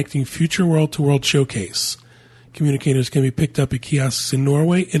bridge connecting Future World to World Showcase. Communicators can be picked up at kiosks in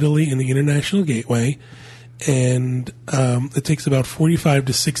Norway, Italy, and the International Gateway. And it takes about 45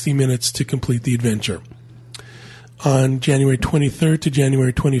 to 60 minutes to complete the adventure. On January 23rd to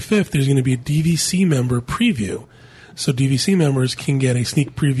January 25th, there's going to be a DVC member preview. So DVC members can get a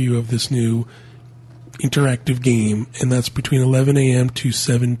sneak preview of this new interactive game, and that's between 11 a.m. to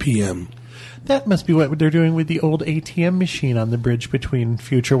 7 p.m. That must be what they're doing with the old ATM machine on the bridge between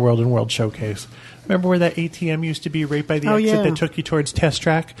Future World and World Showcase. Remember where that ATM used to be right by the exit that took you towards Test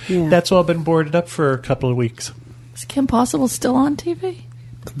Track? Yeah. That's all been boarded up for a couple of weeks. Is Kim Possible still on TV?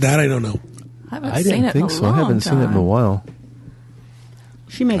 That I don't know. I haven't I seen didn't it think in a so. I long haven't seen it in a time. while.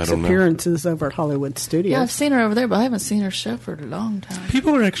 She makes I don't know. appearances over at Hollywood Studios. Yeah, I've seen her over there, but I haven't seen her show for a long time.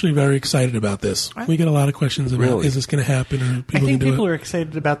 People are actually very excited about this. We get a lot of questions about, Really? is this going to happen? Or I people think can do people it? are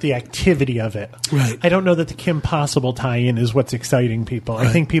excited about the activity of it. Right. I don't know that the Kim Possible tie-in is what's exciting people. I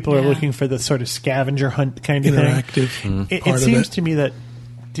Right. think people are Yeah. looking for the sort of scavenger hunt kind of Interactive thing. It part of seems it. to me that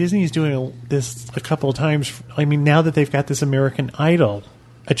Disney's doing this a couple of times. I mean, now that they've got this American Idol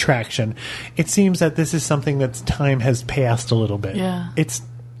attraction, it seems that this is something that's time has passed a little bit. Yeah. It's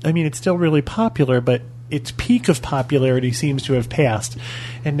still really popular, but its peak of popularity seems to have passed,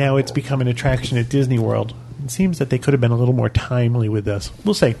 and now it's become an attraction at Disney World. It seems that they could have been a little more timely with this.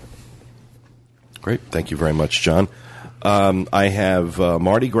 We'll see. Great. Thank you very much, John. I have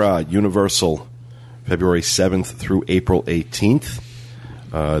Mardi Gras Universal, February 7th through April 18th.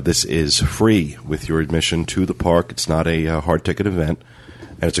 This is free with your admission to the park. It's not a hard ticket event,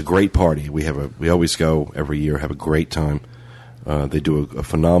 and it's a great party. We always go every year, have a great time. They do a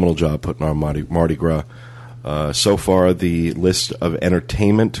phenomenal job putting on Mardi Gras. So far, the list of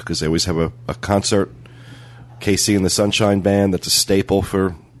entertainment, because they always have a concert. KC and the Sunshine Band, that's a staple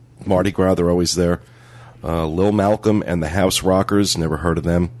for Mardi Gras. They're always there. Lil Malcolm and the House Rockers, never heard of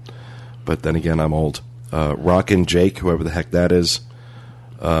them. But then again, I'm old. Rockin' Jake, whoever the heck that is.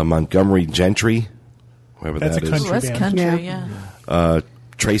 Montgomery Gentry, whoever That's that a is. country West band. Country, Yeah. yeah.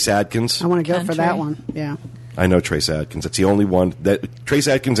 Trace Adkins. I want to go for Country. that one. Yeah. I know Trace Adkins. That's the only one that Trace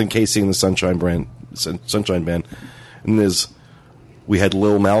Adkins and KC and the Sunshine Band. And we had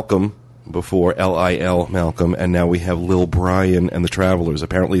Lil Malcolm before, Lil Malcolm, and now we have Lil Brian and the Travelers.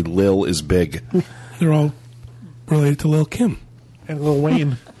 Apparently, Lil is big, They're all related to Lil Kim. And Lil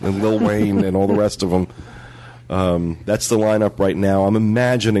Wayne. and Lil Wayne and all the rest of them. That's the lineup right now. I'm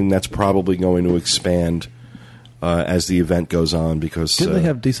imagining that's probably going to expand as the event goes on because Didn't they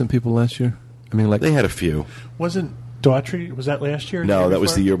have decent people last year? I mean, like they had a few. Wasn't Daughtry, was that last year? or No, year that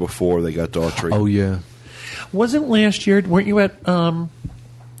was before? the year before they got Daughtry. oh yeah, Wasn't last year, weren't you at,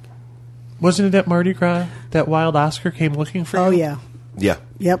 wasn't it at Mardi Gras that Wild Oscar came looking for you? Oh, yeah. Yeah.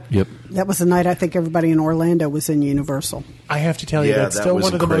 Yep. Yep. That was the night I think everybody in Orlando was in Universal. I have to tell you, Yeah, that's that still was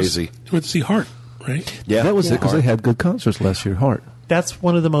one of the crazy. most, You went to see Heart, right? Yeah, that was it because Hard. they had good concerts last year. Heart. that's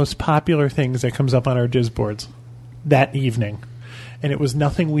one of the most popular things that comes up on our Diz boards that evening. and it was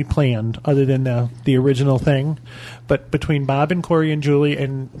nothing we planned other than the original thing. But between Bob and Corey and Julie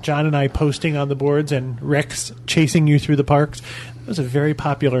and John and I posting on the boards and Rex chasing you through the parks, it was a very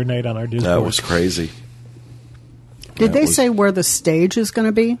popular night on our Disney That board. was crazy. Did they say where the stage is going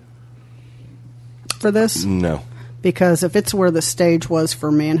to be for this? No. Because if it's where the stage was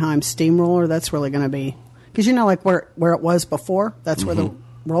for Mannheim Steamroller, that's really going to be... Because like where it was before, that's where the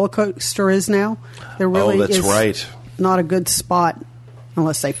roller coaster is now. There really that's is right. not a good spot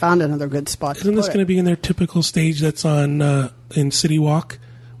unless they found another good spot. Isn't this going to be in their typical stage that's on in City Walk,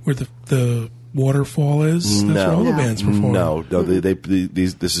 where the waterfall is? That's where all the bands perform. No.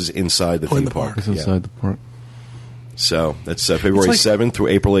 This is inside the theme the park. It's inside the park. So that's February 7th through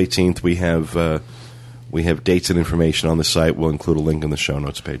April 18th. We have dates and information on the site. We'll include a link in the show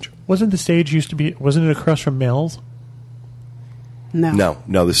notes page. Wasn't the stage wasn't it across from Mel's? No.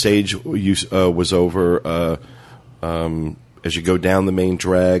 The stage was over as you go down the main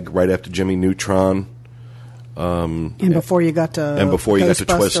drag right after Jimmy Neutron. And before you got to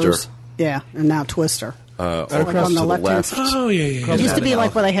Twister. Yeah, and now Twister. Across on the to left-hand left. side. Oh, yeah. It used to be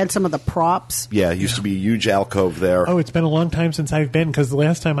like where they had some of the props. Yeah, it used to be a huge alcove there. Oh, it's been a long time since I've been, because the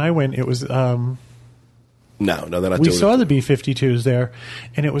last time I went, it was... No, they're not we doing saw it. the B-52s there,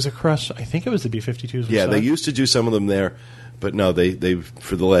 and it was across... I think it was the B-52s. Yeah, they used to do some of them there, but no, they've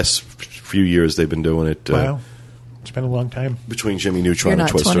for the last few years they've been doing it. Wow, it's been a long time. Between Jimmy Neutron You're and not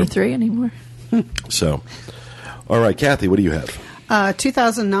Twister. 23 anymore. So, all right, Kathy, what do you have?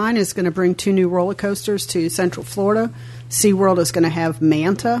 2009 is going to bring 2 new roller coasters to Central Florida. SeaWorld is going to have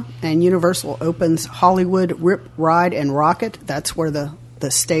Manta, and Universal opens Hollywood Rip, Ride, and Rocket. That's where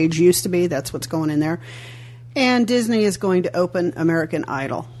the stage used to be. That's what's going in there. And Disney is going to open American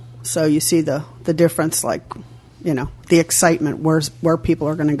Idol. So you see the difference, like, the excitement, where people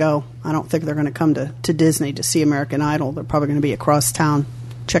are going to go. I don't think they're going to come to Disney to see American Idol. They're probably going to be across town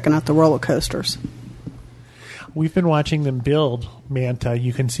checking out the roller coasters. We've been watching them build Manta.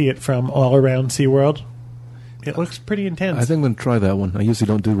 You can see it from all around SeaWorld. It looks pretty intense. I think I'm going to try that one. I usually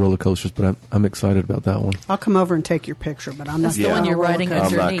don't do roller coasters, but I'm excited about that one. I'll come over and take your picture, but I'm not That's the going one on a you're roller riding coaster.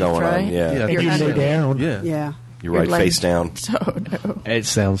 I'm not underneath, going right? on. Yeah. and You're you lay under- down. Yeah. Yeah. You're right, legs- face down. Oh, no. It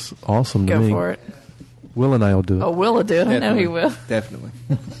sounds awesome to Go me. for it. Will and I will do it. Oh, Will do it. I know he will. Definitely.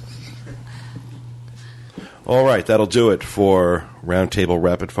 All right, that'll do it for Roundtable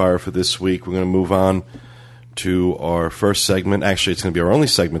Rapid Fire for this week. We're going to move on to our first segment. Actually, it's going to be our only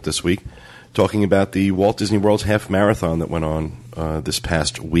segment this week, talking about the Walt Disney World Half Marathon that went on this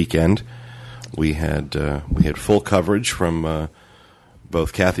past weekend. We had full coverage from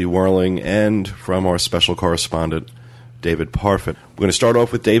both Kathy Werling and from our special correspondent, David Parfitt. We're going to start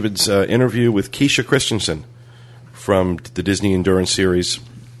off with David's interview with Kesha Christensen from the Disney Endurance Series.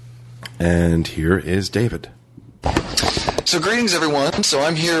 And here is David. So greetings, everyone. So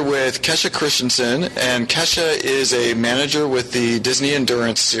I'm here with Kesha Christensen, and Kesha is a manager with the Disney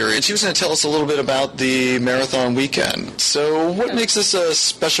Endurance Series. She was going to tell us a little bit about the marathon weekend. So what makes this a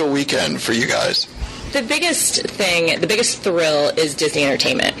special weekend for you guys? The biggest thrill is Disney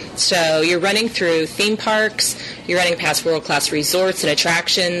entertainment. So you're running through theme parks, you're running past world-class resorts and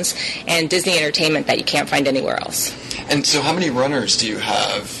attractions, and Disney entertainment that you can't find anywhere else. And so how many runners do you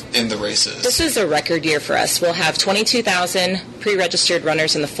have in the races? This was a record year for us. We'll have 22,000 pre-registered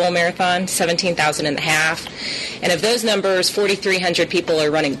runners in the full marathon, 17,000 in the half. And of those numbers, 4,300 people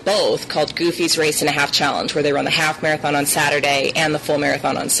are running both, called Goofy's Race and a Half Challenge, where they run the half marathon on Saturday and the full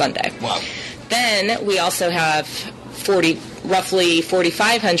marathon on Sunday. Wow. Then we also have roughly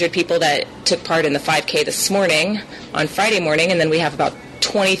 4,500 people that took part in the 5K this morning on Friday morning, and then we have about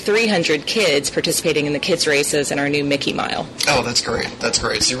 2,300 kids participating in the kids' races and our new Mickey Mile. Oh, that's great. That's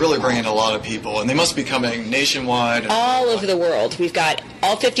great. So you're really bringing a lot of people, and they must be coming nationwide. All over the world. We've got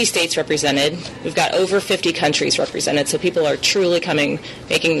all 50 states represented. We've got over 50 countries represented, so people are truly coming,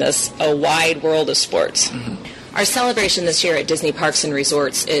 making this a wide world of sports. Mm-hmm. Our celebration this year at Disney Parks and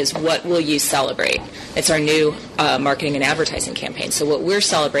Resorts is What Will You Celebrate? It's our new marketing and advertising campaign. So what we're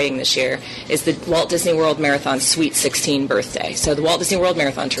celebrating this year is the Walt Disney World Marathon Sweet 16 birthday. So the Walt Disney World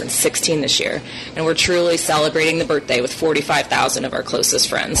Marathon turns 16 this year, and we're truly celebrating the birthday with 45,000 of our closest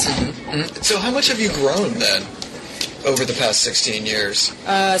friends. Mm-hmm. Mm-hmm. So how much have you grown then over the past 16 years?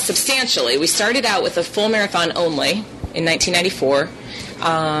 Substantially. We started out with a full marathon only in 1994.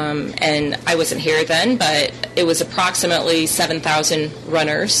 And I wasn't here then, but it was approximately 7,000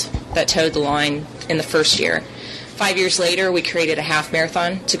 runners that towed the line in the first year. 5 years later, we created a half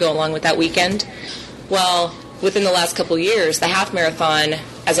marathon to go along with that weekend. Well, within the last couple of years, the half marathon,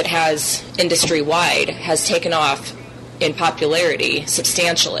 as it has industry-wide, has taken off in popularity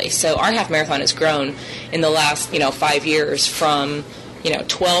substantially. So our half marathon has grown in the last 5 years from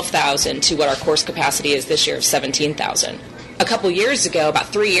 12,000 to what our course capacity is this year of 17,000. A couple years ago,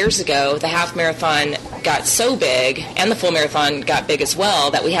 about 3 years ago, the half marathon got so big, and the full marathon got big as well,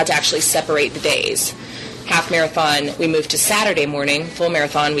 that we had to actually separate the days. Half marathon, we moved to Saturday morning. Full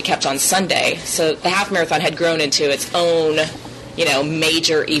marathon, we kept on Sunday. So the half marathon had grown into its own,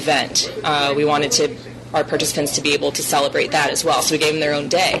 major event. We wanted our participants to be able to celebrate that as well, so we gave them their own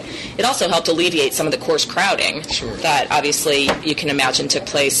day. It also helped alleviate some of the course crowding that obviously you can imagine took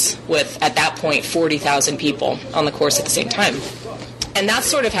place with, at that point, 40,000 people on the course at the same time. And that's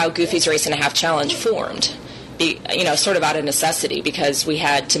sort of how Goofy's Race and a Half Challenge formed, sort of out of necessity, because we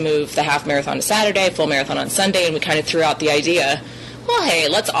had to move the half marathon to Saturday, full marathon on Sunday, and we kind of threw out the idea, well, hey,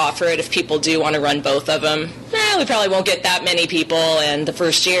 let's offer it if people do want to run both of them. We probably won't get that many people, and the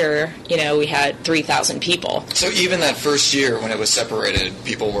first year, we had 3,000 people. So even that first year when it was separated,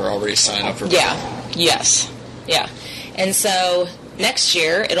 people were already signing up for both? Yeah. And so next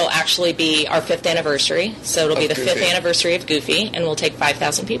year, it'll actually be our 5th anniversary, so it'll be the Goofy. 5th anniversary of Goofy, and we'll take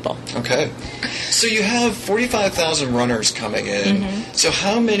 5,000 people. Okay. So you have 45,000 runners coming in. Mm-hmm. So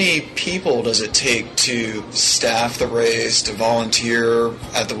how many people does it take to staff the race, to volunteer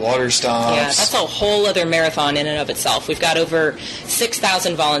at the water stops? Yeah, that's a whole other marathon in and of itself. We've got over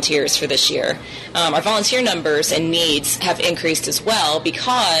 6,000 volunteers for this year. Our volunteer numbers and needs have increased as well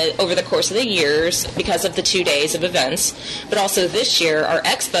because over the course of the years, because of the 2 days of events, but also this year, our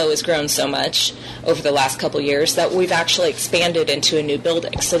expo has grown so much over the last couple years that we've actually expanded into a new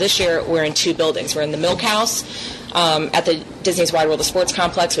building. So this year, we're in 2 buildings. We're in the Milk House at the Disney's Wide World of Sports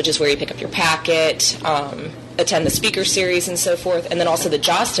Complex, which is where you pick up your packet, attend the speaker series and so forth, and then also the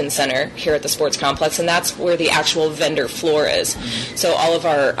Jostin Center here at the Sports Complex, and that's where the actual vendor floor is. So all of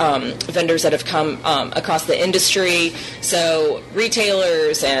our vendors that have come across the industry, so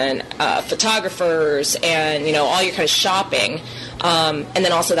retailers and photographers and, all your kind of shopping, and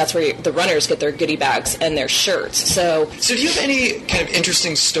then also that's where the runners get their goodie bags and their shirts. So do you have any kind of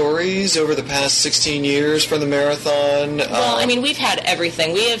interesting stories over the past 16 years from the marathon? Well, we've had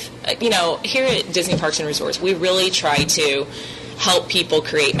everything. We have, here at Disney Parks and Resorts, we really try to help people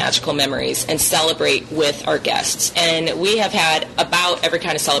create magical memories and celebrate with our guests. And we have had about every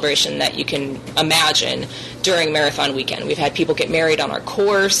kind of celebration that you can imagine during marathon weekend. We've had people get married on our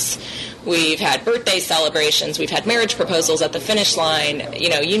course. We've had birthday celebrations. We've had marriage proposals at the finish line. You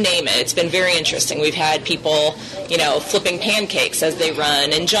name it. It's been very interesting. We've had people, flipping pancakes as they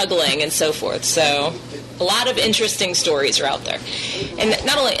run and juggling and so forth. So a lot of interesting stories are out there. And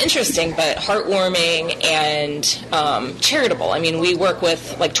not only interesting, but heartwarming and charitable. We work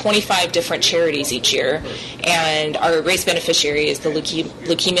with like 25 different charities each year, and our race beneficiary is the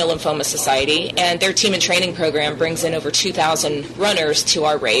Leukemia Lymphoma Society, and their team and training program brings in over 2,000 runners to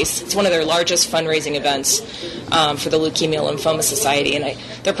our race. It's one of their largest fundraising events for the Leukemia Lymphoma Society, and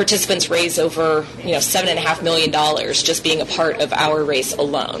their participants raise over $7.5 million just being a part of our race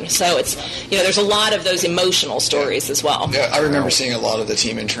alone. So it's there's a lot of those emotional stories as well. Yeah, I remember seeing a lot of the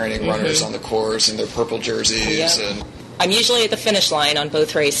team in training runners on the course in their purple jerseys. Yep. And I'm usually at the finish line on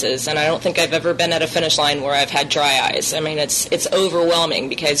both races, and I don't think I've ever been at a finish line where I've had dry eyes. It's overwhelming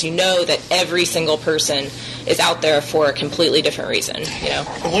because you know that every single person is out there for a completely different reason.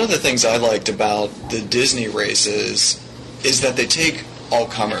 One of the things I liked about the Disney races is that they take all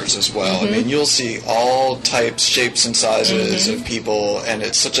comers as well. Mm-hmm. You'll see all types, shapes, and sizes of people, and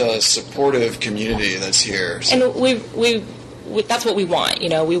it's such a supportive community that's here. So. And we that's what we want.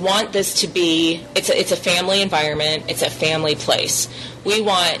 We want this to be. It's a family environment. It's a family place. We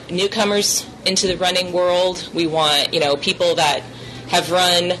want newcomers into the running world. We want people that have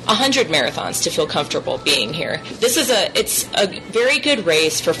run 100 marathons to feel comfortable being here. It's a very good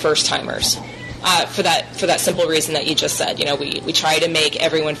race for first timers. For that simple reason that you just said. We try to make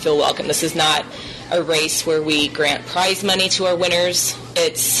everyone feel welcome. This is not a race where we grant prize money to our winners.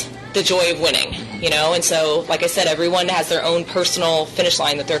 It's the joy of winning, and so, like I said, everyone has their own personal finish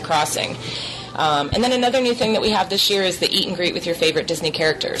line that they're crossing. And then another new thing that we have this year is the eat and greet with your favorite Disney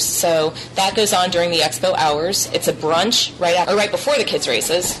characters. So that goes on during the expo hours. It's a brunch right before the kids'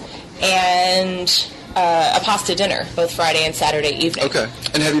 races, and a pasta dinner, both Friday and Saturday evening. Okay.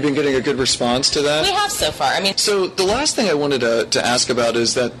 And have you been getting a good response to that? We have so far. So the last thing I wanted to ask about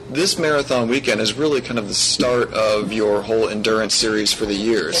is that this marathon weekend is really kind of the start of your whole endurance series for the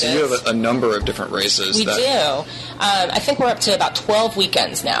year. So you have a number of different races. We do. I think we're up to about 12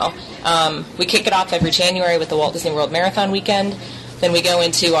 weekends now. We kick it off every January with the Walt Disney World Marathon weekend. Then we go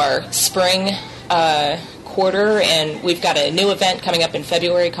into our spring quarter, and we've got a new event coming up in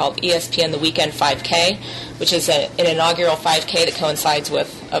February called ESPN The Weekend 5K, which is an inaugural 5K that coincides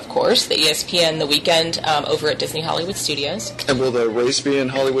with, of course, the ESPN The Weekend over at Disney Hollywood Studios. And will the race be in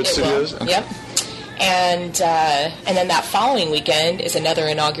Hollywood Studios? Okay. Yep. And then that following weekend is another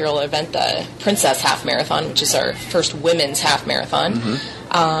inaugural event, the Princess Half Marathon, which is our first women's half marathon,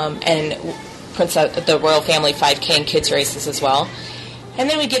 and the Royal Family 5K and kids races as well. And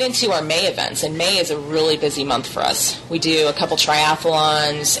then we get into our May events, and May is a really busy month for us. We do a couple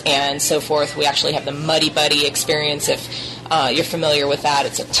triathlons and so forth. We actually have the Muddy Buddy experience, if you're familiar with that.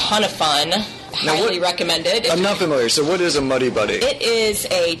 It's a ton of fun. Highly recommended. I'm not familiar. So what is a Muddy Buddy? It is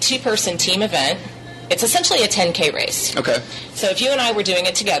a two-person team event. It's essentially a 10K race. Okay. So if you and I were doing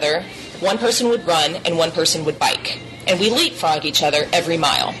it together, one person would run and one person would bike. And we leapfrog each other every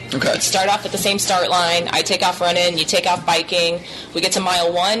mile. Okay. We start off at the same start line. I take off running, you take off biking. We get to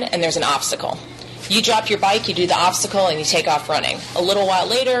mile 1, and there's an obstacle. You drop your bike, you do the obstacle, and you take off running. A little while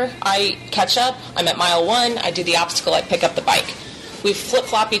later, I catch up. I'm at mile 1. I do the obstacle. I pick up the bike. We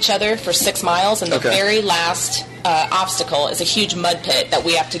flip-flop each other for 6 miles, and the very last obstacle is a huge mud pit that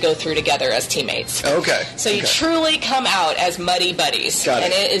we have to go through together as teammates. Okay. So you truly come out as muddy buddies. Got it.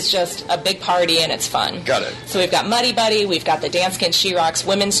 And it is just a big party, and it's fun. Got it. So we've got Muddy Buddy, we've got the Danskin She-Rocks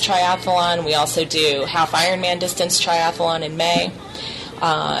women's triathlon, we also do half Ironman distance triathlon in May.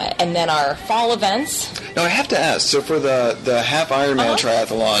 And then our fall events. Now I have to ask, so for the half Ironman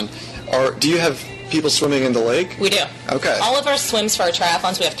triathlon, do you have people swimming in the lake? We do. Okay. All of our swims for our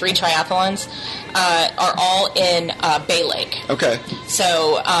triathlons, we have 3 triathlons, are all in Bay Lake. Okay.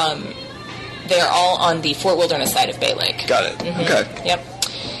 So they're all on the Fort Wilderness side of Bay Lake. Got it. Okay. Yep.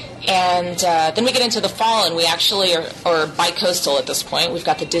 And then we get into the fall, and we actually are bi-coastal at this point. We've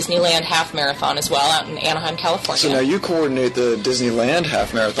got the Disneyland Half Marathon as well out in Anaheim, California. So now you coordinate the Disneyland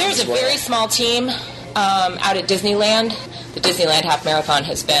Half Marathon There's as well. a very small team out at Disneyland. The Disneyland Half Marathon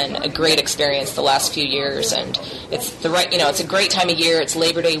has been a great experience the last few years, and it's it's a great time of year. It's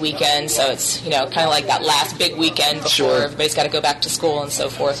Labor Day weekend, so it's kind of like that last big weekend before everybody's got to go back to school and so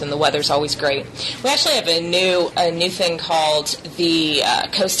forth. And the weather's always great. We actually have a new thing called the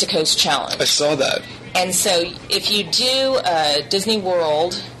Coast to Coast Challenge. I saw that. And so if you do a Disney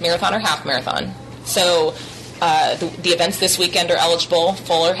World Marathon or Half Marathon, so the events this weekend are eligible,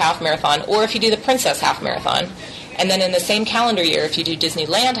 full or half marathon, or if you do the Princess Half Marathon. And then in the same calendar year, if you do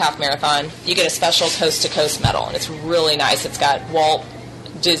Disneyland Half Marathon, you get a special Coast to Coast medal, and it's really nice. It's got Walt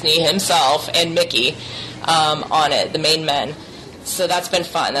Disney himself and Mickey on it, the main men. So that's been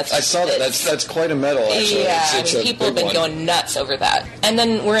fun. I saw that. That's quite a medal, actually. Yeah, people have been going nuts over that. And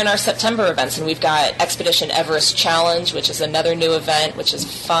then we're in our September events, and we've got Expedition Everest Challenge, which is another new event, which is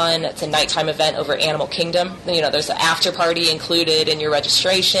fun. It's a nighttime event over at Animal Kingdom. There's an after party included in your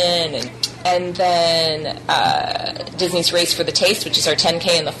registration, and then Disney's Race for the Taste, which is our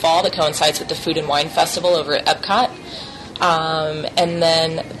 10K in the fall that coincides with the Food and Wine Festival over at Epcot. And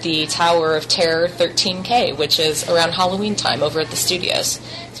then the Tower of Terror 13K, which is around Halloween time over at the studios.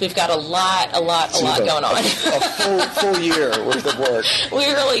 So we've got a lot going on. A full year worth of work. We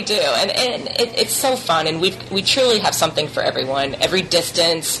really do, and it's so fun, and we truly have something for everyone, every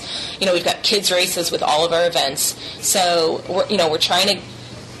distance. We've got kids races with all of our events, so we're trying to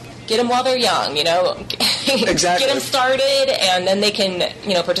get them while they're young, Exactly. Get them started, and then they can,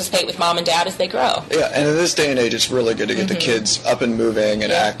 participate with mom and dad as they grow. Yeah, and in this day and age, it's really good to get the kids up and moving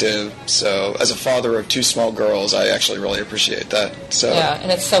and active. So as a father of 2 small girls, I actually really appreciate that. So yeah,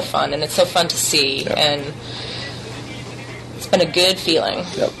 and it's so fun, and it's so fun to see, and it's been a good feeling.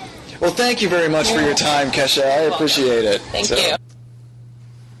 Yep. Well, thank you very much for your time, Kesha. I appreciate it. Thank you.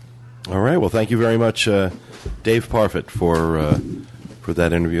 All right. Well, thank you very much, Dave Parfitt, for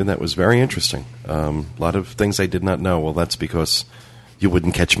that interview. That was very interesting. A lot of things I did not know. Well, that's because you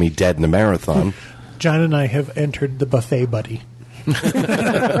wouldn't catch me dead in a marathon. John and I have entered the buffet buddy.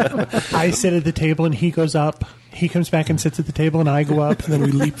 I sit at the table and he goes up. He comes back and sits at the table and I go up. And then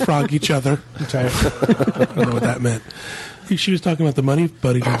we leapfrog each other. That's right. I don't know what that meant. She was talking about the Money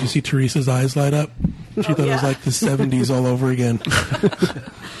Buddy. Did you see Teresa's eyes light up? She thought it was like the 70s all over again.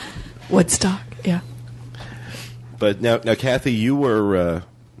 Woodstock, yeah. But now, Kathy, you were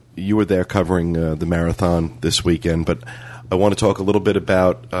there covering the marathon this weekend. But I want to talk a little bit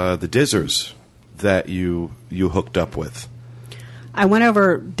about the Dizzers that you hooked up with. I went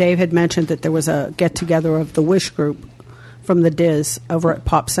over. Dave had mentioned that there was a get together of the Wish group from the Diz over at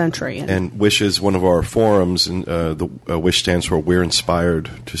Pop Century, and Wish is one of our forums, and the Wish stands for We're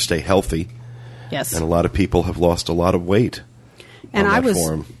Inspired to Stay Healthy. Yes, and a lot of people have lost a lot of weight. And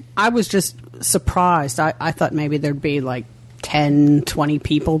I was just surprised. I thought maybe there'd be like 10, 20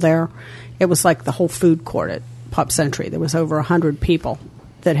 people there. it was like the whole food court at Pop Century. There was over 100 people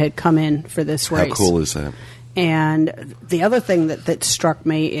that had come in for this race. How cool is that? And the other thing that struck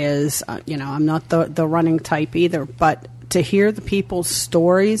me is, I'm not the running type either, but to hear the people's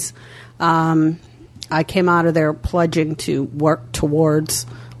stories, I came out of there pledging to work towards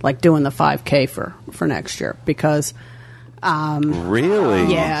like doing the 5K for next year because.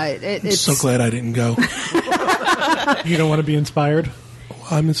 Really? Yeah. It's so glad I didn't go. You don't want to be inspired?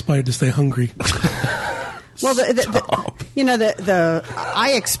 I'm inspired to stay hungry. Well,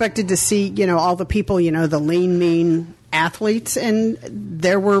 I expected to see, all the people, the lean, mean athletes, and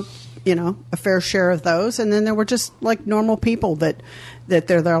there were, a fair share of those, and then there were just like normal people that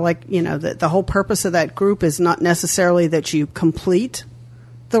they're like, that the whole purpose of that group is not necessarily that you complete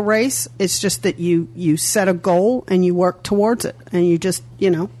the race. It's just that you set a goal and you work towards it, and you just,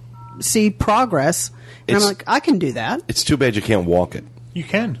 see progress. And I'm like, I can do that. It's too bad you can't walk it. You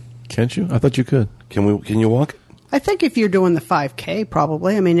can. Can't you? I thought you could. Can you walk it? I think if you're doing the 5K,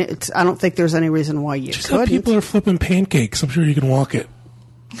 probably. I mean, I don't think there's any reason why you Just couldn't. how people are flipping pancakes. I'm sure you can walk it.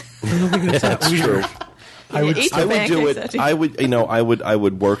 I don't think it's that That's weird. true. I would do it. I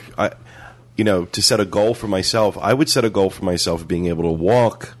would work. To set a goal for myself. I would set a goal for myself of being able to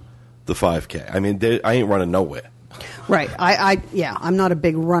walk the 5K. I mean, I ain't running nowhere. Right. I'm not a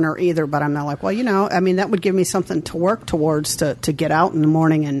big runner either, but I'm not like, well, that would give me something to work towards to get out in the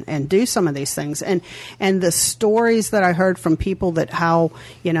morning and do some of these things. And the stories that I heard from people that how,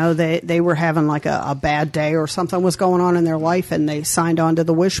 they were having like a bad day or something was going on in their life, and they signed on to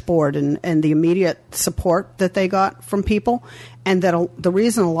the Wish board, and the immediate support that they got from people. And that the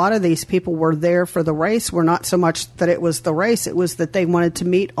reason a lot of these people were there for the race were not so much that it was the race, it was that they wanted to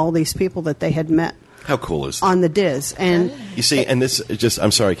meet all these people that they had met. How cool is that? On the Diz. And you see, and this just,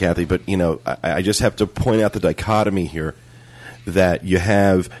 I'm sorry, Kathy, but, I just have to point out the dichotomy here that you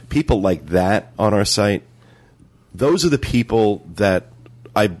have people like that on our site. Those are the people that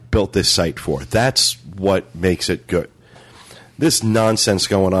I built this site for. That's what makes it good. This nonsense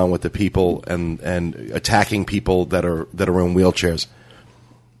going on with the people and attacking people that are in wheelchairs.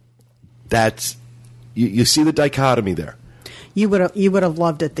 That's you see the dichotomy there. You would have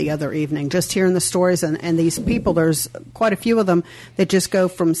loved it the other evening, just hearing the stories and these people. There's quite a few of them that just go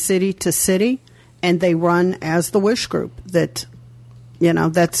from city to city, and they run as the Wish group. That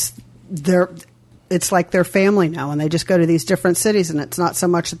that's their. It's like their family now, and they just go to these different cities, and it's not so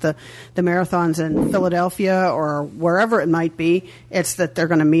much that the marathons in Philadelphia or wherever it might be. It's that they're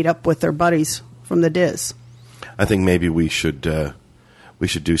going to meet up with their buddies from the Diz. I think maybe we should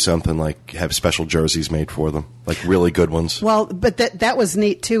do something like have special jerseys made for them, like really good ones. Well, but that was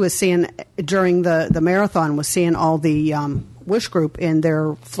neat too, is seeing during the marathon was seeing all the Wish group in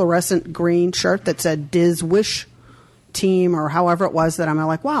their fluorescent green shirt that said Diz Wish team or however it was, that I'm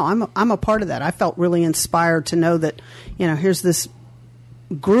like, wow, I'm a part of that. I felt really inspired to know that, here's this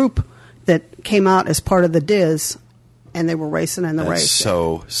group that came out as part of the Diz, and they were racing in the race.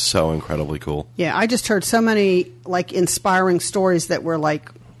 So incredibly cool. Yeah, I just heard so many like inspiring stories that were like,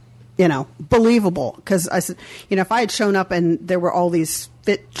 believable. Because I said, if I had shown up and there were all these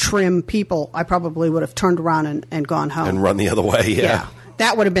fit, trim people, I probably would have turned around and gone home and run the other way. Yeah.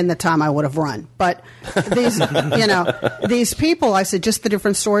 That would have been the time I would have run. But these, these people, I said, just the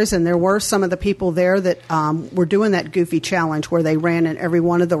different stories. And there were some of the people there that were doing that goofy challenge where they ran in every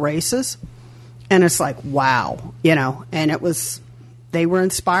one of the races. And it's like, wow, and it was, they were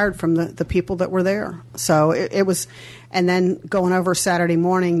inspired from the people that were there. So it was, and then going over Saturday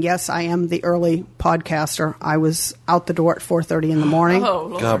morning, yes, I am the early podcaster. I was out the door at 4:30 in the morning. Oh,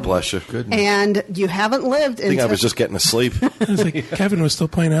 Lord. God bless you. Goodness. And you haven't lived I think I was just getting asleep. It was like Kevin was still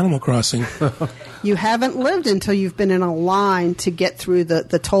playing Animal Crossing. You haven't lived until you've been in a line to get through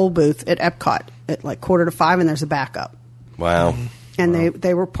the toll booth at Epcot at like 4:45, and there's a backup. Wow. And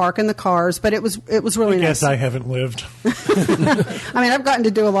they were parking the cars, but it was really nice. Yes, I haven't lived. I mean, I've gotten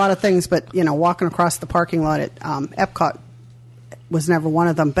to do a lot of things, but walking across the parking lot at Epcot was never one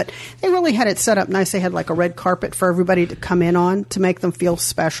of them. But they really had it set up nice. They had like a red carpet for everybody to come in on to make them feel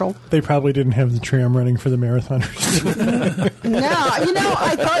special. They probably didn't have the tram running for the marathoners. No,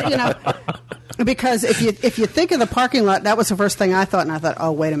 I thought, because if you think of the parking lot, that was the first thing I thought, and I thought,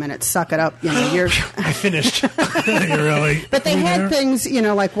 oh, wait a minute, suck it up, you're I finished. You're really. But they had things,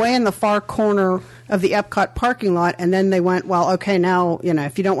 like way in the far corner of the Epcot parking lot, and then they went, well, okay, now,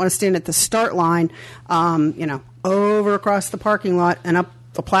 if you don't want to stand at the start line, over across the parking lot and up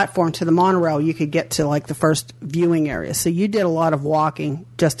the platform to the monorail, you could get to like the first viewing area. So you did a lot of walking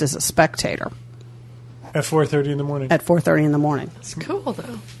just as a spectator. At 4:30 in the morning. At 4:30 in the morning. It's cool,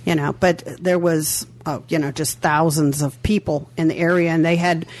 though. But there was, just thousands of people in the area, and they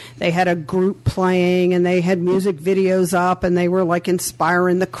had a group playing, and they had music videos up, and they were like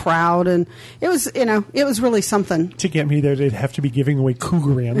inspiring the crowd, and it was really something. To get me there, they'd have to be giving away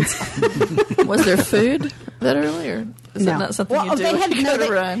Cougarans. Was there food that early, or is that not something you do they when you go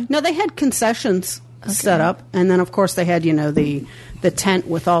to run? No, they had concessions set up, and then of course they had the tent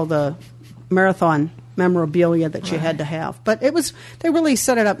with all the marathon memorabilia that you had to have. But they really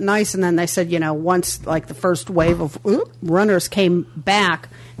set it up nice, and then they said, once like the first wave of runners came back,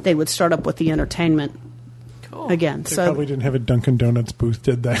 they would start up with the entertainment again. They probably didn't have a Dunkin' Donuts booth,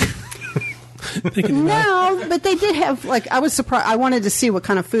 did they? No, but they did have, I was surprised. I wanted to see what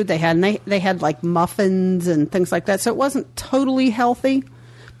kind of food they had, and they had like muffins and things like that. So it wasn't totally healthy,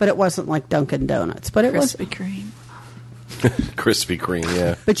 but it wasn't like Dunkin' Donuts. But it was Krispy Kreme. Krispy Kreme,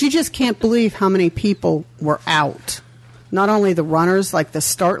 yeah. But you just can't believe how many people were out. Not only the runners, like the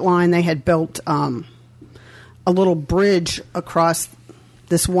start line, they had built a little bridge across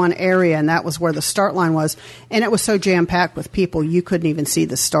this one area, and that was where the start line was. And it was so jam-packed with people, you couldn't even see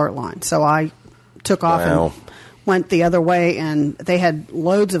the start line. So I took off and went the other way, and they had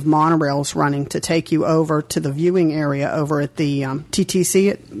loads of monorails running to take you over to the viewing area over at the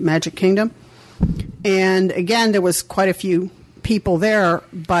TTC at Magic Kingdom. And again, there was quite a few people there,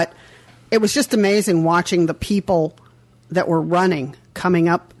 but it was just amazing watching the people that were running coming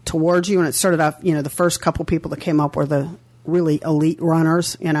up towards you. And it started off, the first couple people that came up were the really elite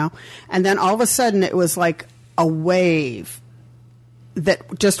runners, and then all of a sudden it was like a wave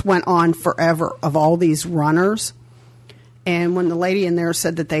that just went on forever of all these runners. And when the lady in there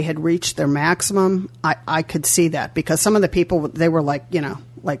said that they had reached their maximum, I could see that, because some of the people, they were like,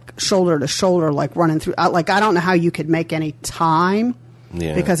 like shoulder to shoulder, like running through. I don't know how you could make any time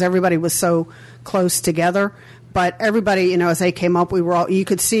because everybody was so close together. But everybody, as they came up, you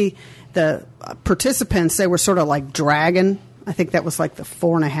could see the participants, they were sort of like dragging. I think that was like the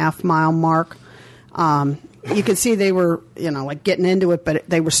 4.5 mile mark. You could see they were, like getting into it, but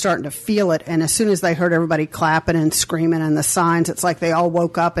they were starting to feel it. And as soon as they heard everybody clapping and screaming and the signs, it's like they all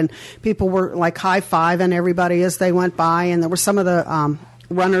woke up, and people were like high-fiving everybody as they went by. And there were some of the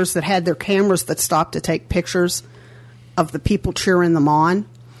runners that had their cameras that stopped to take pictures of the people cheering them on.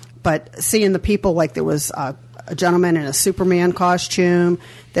 But seeing the people, like there was a gentleman in a Superman costume.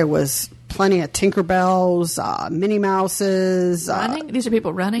 There was plenty of Tinkerbells, Minnie Mouses. Running? These are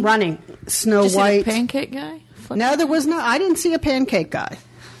people running? Running. Snow Did you White. See the pancake guy? No, there was not. I didn't see a pancake guy.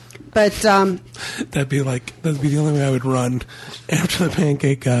 But that'd be the only way I would run after the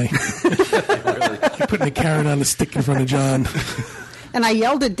pancake guy. You're putting a carrot on a stick in front of John. And I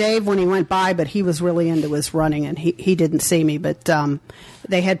yelled at Dave when he went by, but he was really into his running, and he didn't see me. But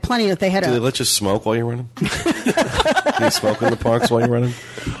they had plenty of. They had. Do they let you smoke while you're running? Do you smoke in the parks while you're running?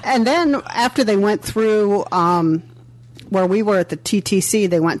 And then after they went through where we were at the TTC,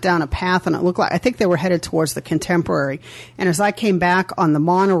 they went down a path, and it looked like, I think they were headed towards the Contemporary. And as I came back on the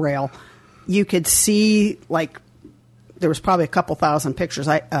monorail, you could see, like, there was probably a couple thousand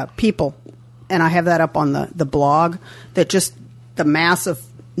people, and I have that up on the blog, that just the massive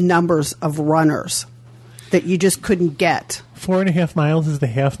numbers of runners that you just couldn't get. 4.5 miles is the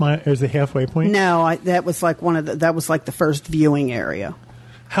halfway point? No, that was like that was like the first viewing area.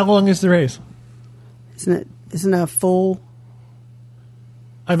 How long is the race? Isn't it a full?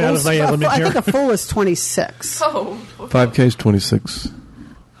 I'm out of my element here. I think a full is 26. Oh. 5K is 26,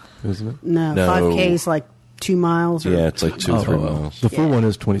 isn't it? No. 5K is like 2 miles. Yeah, it's like 3 miles. The full one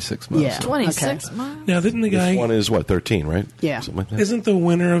is 26 miles. Yeah. 26 miles? Now, didn't the guy... This one is, 13, right? Yeah. Something like that. Isn't the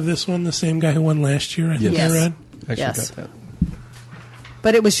winner of this one the same guy who won last year? I think I read. Actually Yes. got that.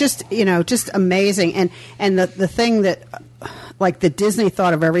 But it was just, just amazing. And the thing that, like, the Disney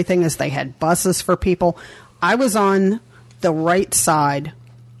thought of everything is they had buses for people. I was on the right side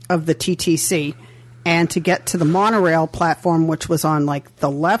of the TTC, and to get to the monorail platform, which was on, like,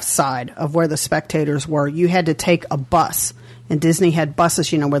 the left side of where the spectators were, you had to take a bus. And Disney had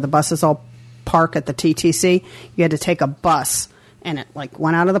buses, where the buses all park at the TTC. You had to take a bus, and it, like,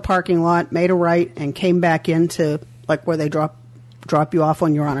 went out of the parking lot, made a right, and came back into, like, where they drop you off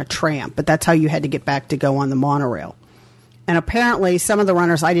when you're on a tram. But that's how you had to get back to go on the monorail. And apparently some of the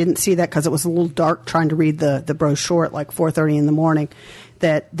runners, I didn't see that because it was a little dark trying to read the brochure at like 4:30 in the morning,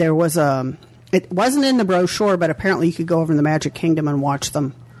 that there was it wasn't in the brochure, but apparently you could go over in the Magic Kingdom and watch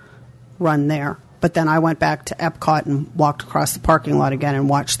them run there. But then I went back to Epcot and walked across the parking lot again and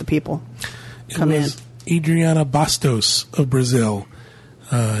watched the people come in. Adriana Bastos of Brazil.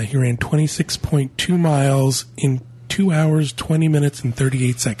 He ran 26.2 miles in 2 hours, 20 minutes, and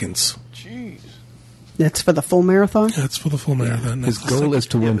 38 seconds. Jeez. It's for the full marathon? That's for the full marathon. His goal is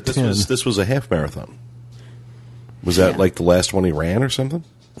to win But 10. this was a half marathon. Was that like the last one he ran or something?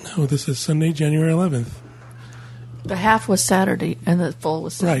 No, this is Sunday, January 11th. The half was Saturday, and the full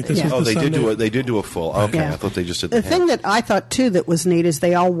was Sunday. Right, this was Oh, the Sunday. they did do a full. Okay, Yeah. I thought they just did The the thing half. that I thought, too, that was neat is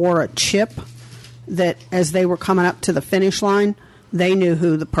they all wore a chip that as they were coming up to the finish line, they knew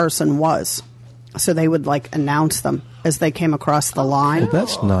who the person was. So they would, like, announce them as they came across the line. Well,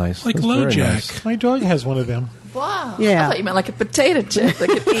 that's nice. Like That's Low very Jack. nice. My dog has one of them. Wow. Yeah. I thought you meant like a potato chip they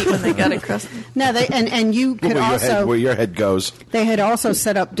could eat when they got across. No, they and you could also... Where your head goes. They had also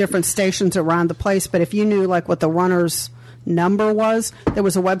set up different stations around the place, but if you knew like what the runner's number was, there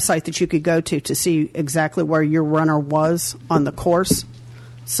was a website that you could go to see exactly where your runner was on the course.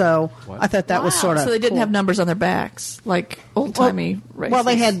 So I thought that was sort of So they didn't cool. have numbers on their backs like old timey races. Well,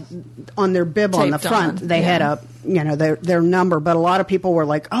 they had on their bib on the Taped front. on, They had yeah. their number, but a lot of people were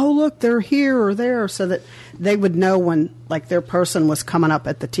like, "Oh, look, they're here or there," so that they would know when like their person was coming up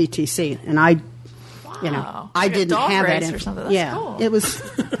at the TTC. And I Wow. I Like a didn't dog have that. race or something. That's yeah, cool. it was.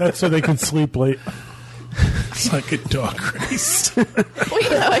 That's so they can sleep late. It's like a dog race. Well, you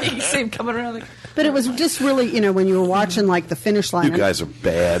know, you can see them coming around. Like, But it was just really, when you were watching like the finish line. You guys are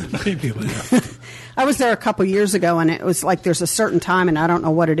bad. Maybe laugh. I was there a couple years ago, and it was like there's a certain time, and I don't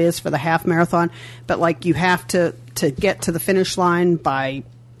know what it is for the half marathon, but like you have to get to the finish line by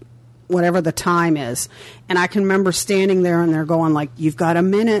whatever the time is. And I can remember standing there, and they're going like, "You've got a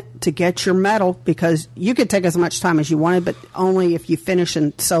minute to get your medal," because you could take as much time as you wanted, but only if you finish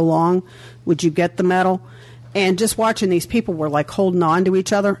in so long would you get the medal. And just watching these people were like holding on to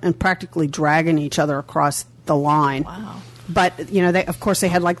each other and practically dragging each other across the line. wow. But they of course they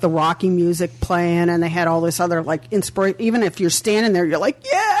had like the Rocky music playing, and they had all this other like inspiration. Even if you're standing there, you're like,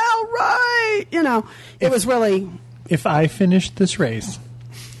 yeah, all right. It was really. If I finished this race,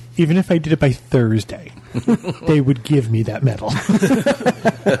 even if I did it by Thursday, they would give me that medal.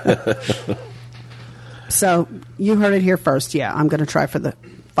 So you heard it here first. Yeah, I'm going to try for the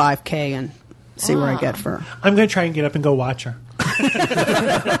 5K and see where I get for. I'm going to try and get up and go watch her.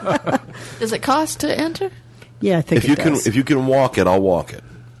 Does it cost to enter? Yeah, I think If you can walk it, I'll walk it.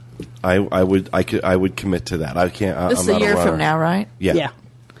 I would commit to that. I can't. This I'm is a not year runner. from now, right? Yeah. Yeah,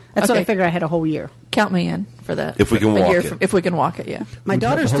 that's what I Okay. figured. I had a whole year. Count me in for that. If we can A walk year it. if we can walk it, yeah. My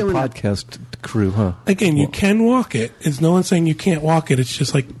daughter's the whole doing it. podcast crew, huh? Again, you can walk it. It's no one's saying you can't walk it. It's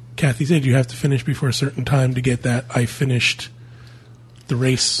just like Kathy said, you have to finish before a certain time to get that I finished the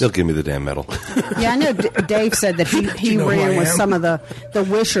race. They'll give me the damn medal. Yeah, I know. Dave said that he you know who ran I with am? some of the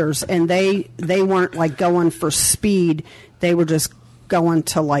wishers, and they weren't like going for speed. They were just going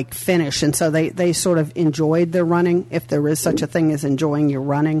to like finish, and so they sort of enjoyed their running. If there is such a thing as enjoying your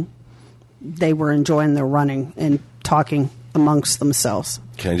running, they were enjoying their running and talking amongst themselves.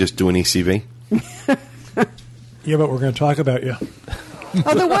 Can I just do an ECV? Yeah, but we're going to talk about you.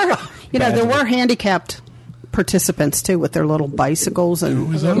 Oh, there were there were handicapped participants too with their little bicycles and.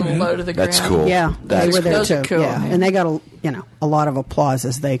 was A on little it. low to the That's ground. cool. Yeah, That's they were there Those too. are cool. Yeah, and they got a lot of applause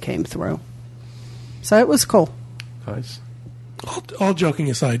as they came through. So it was cool. Nice. All joking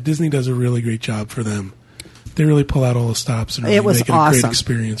aside, Disney does a really great job for them. They really pull out all the stops and really It was make it a awesome. great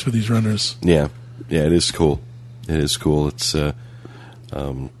experience for these runners. Yeah, it is cool. It is cool. It's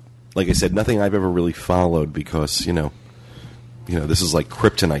like I said, nothing I've ever really followed because this is like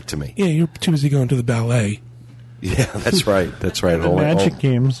kryptonite to me. Yeah, you're too busy going to the ballet. Yeah, that's right. That's right. The Magic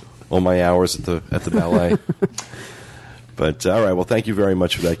games. All my hours at the ballet. But all right, well, thank you very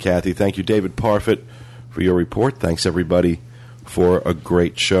much for that, Kathy. Thank you, David Parfitt, for your report. Thanks everybody for a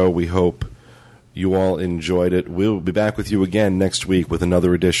great show. We hope you all enjoyed it. We'll be back with you again next week with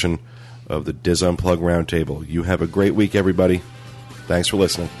another edition of the Diz Unplugged Roundtable. You have a great week, everybody. Thanks for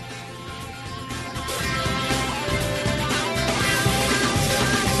listening.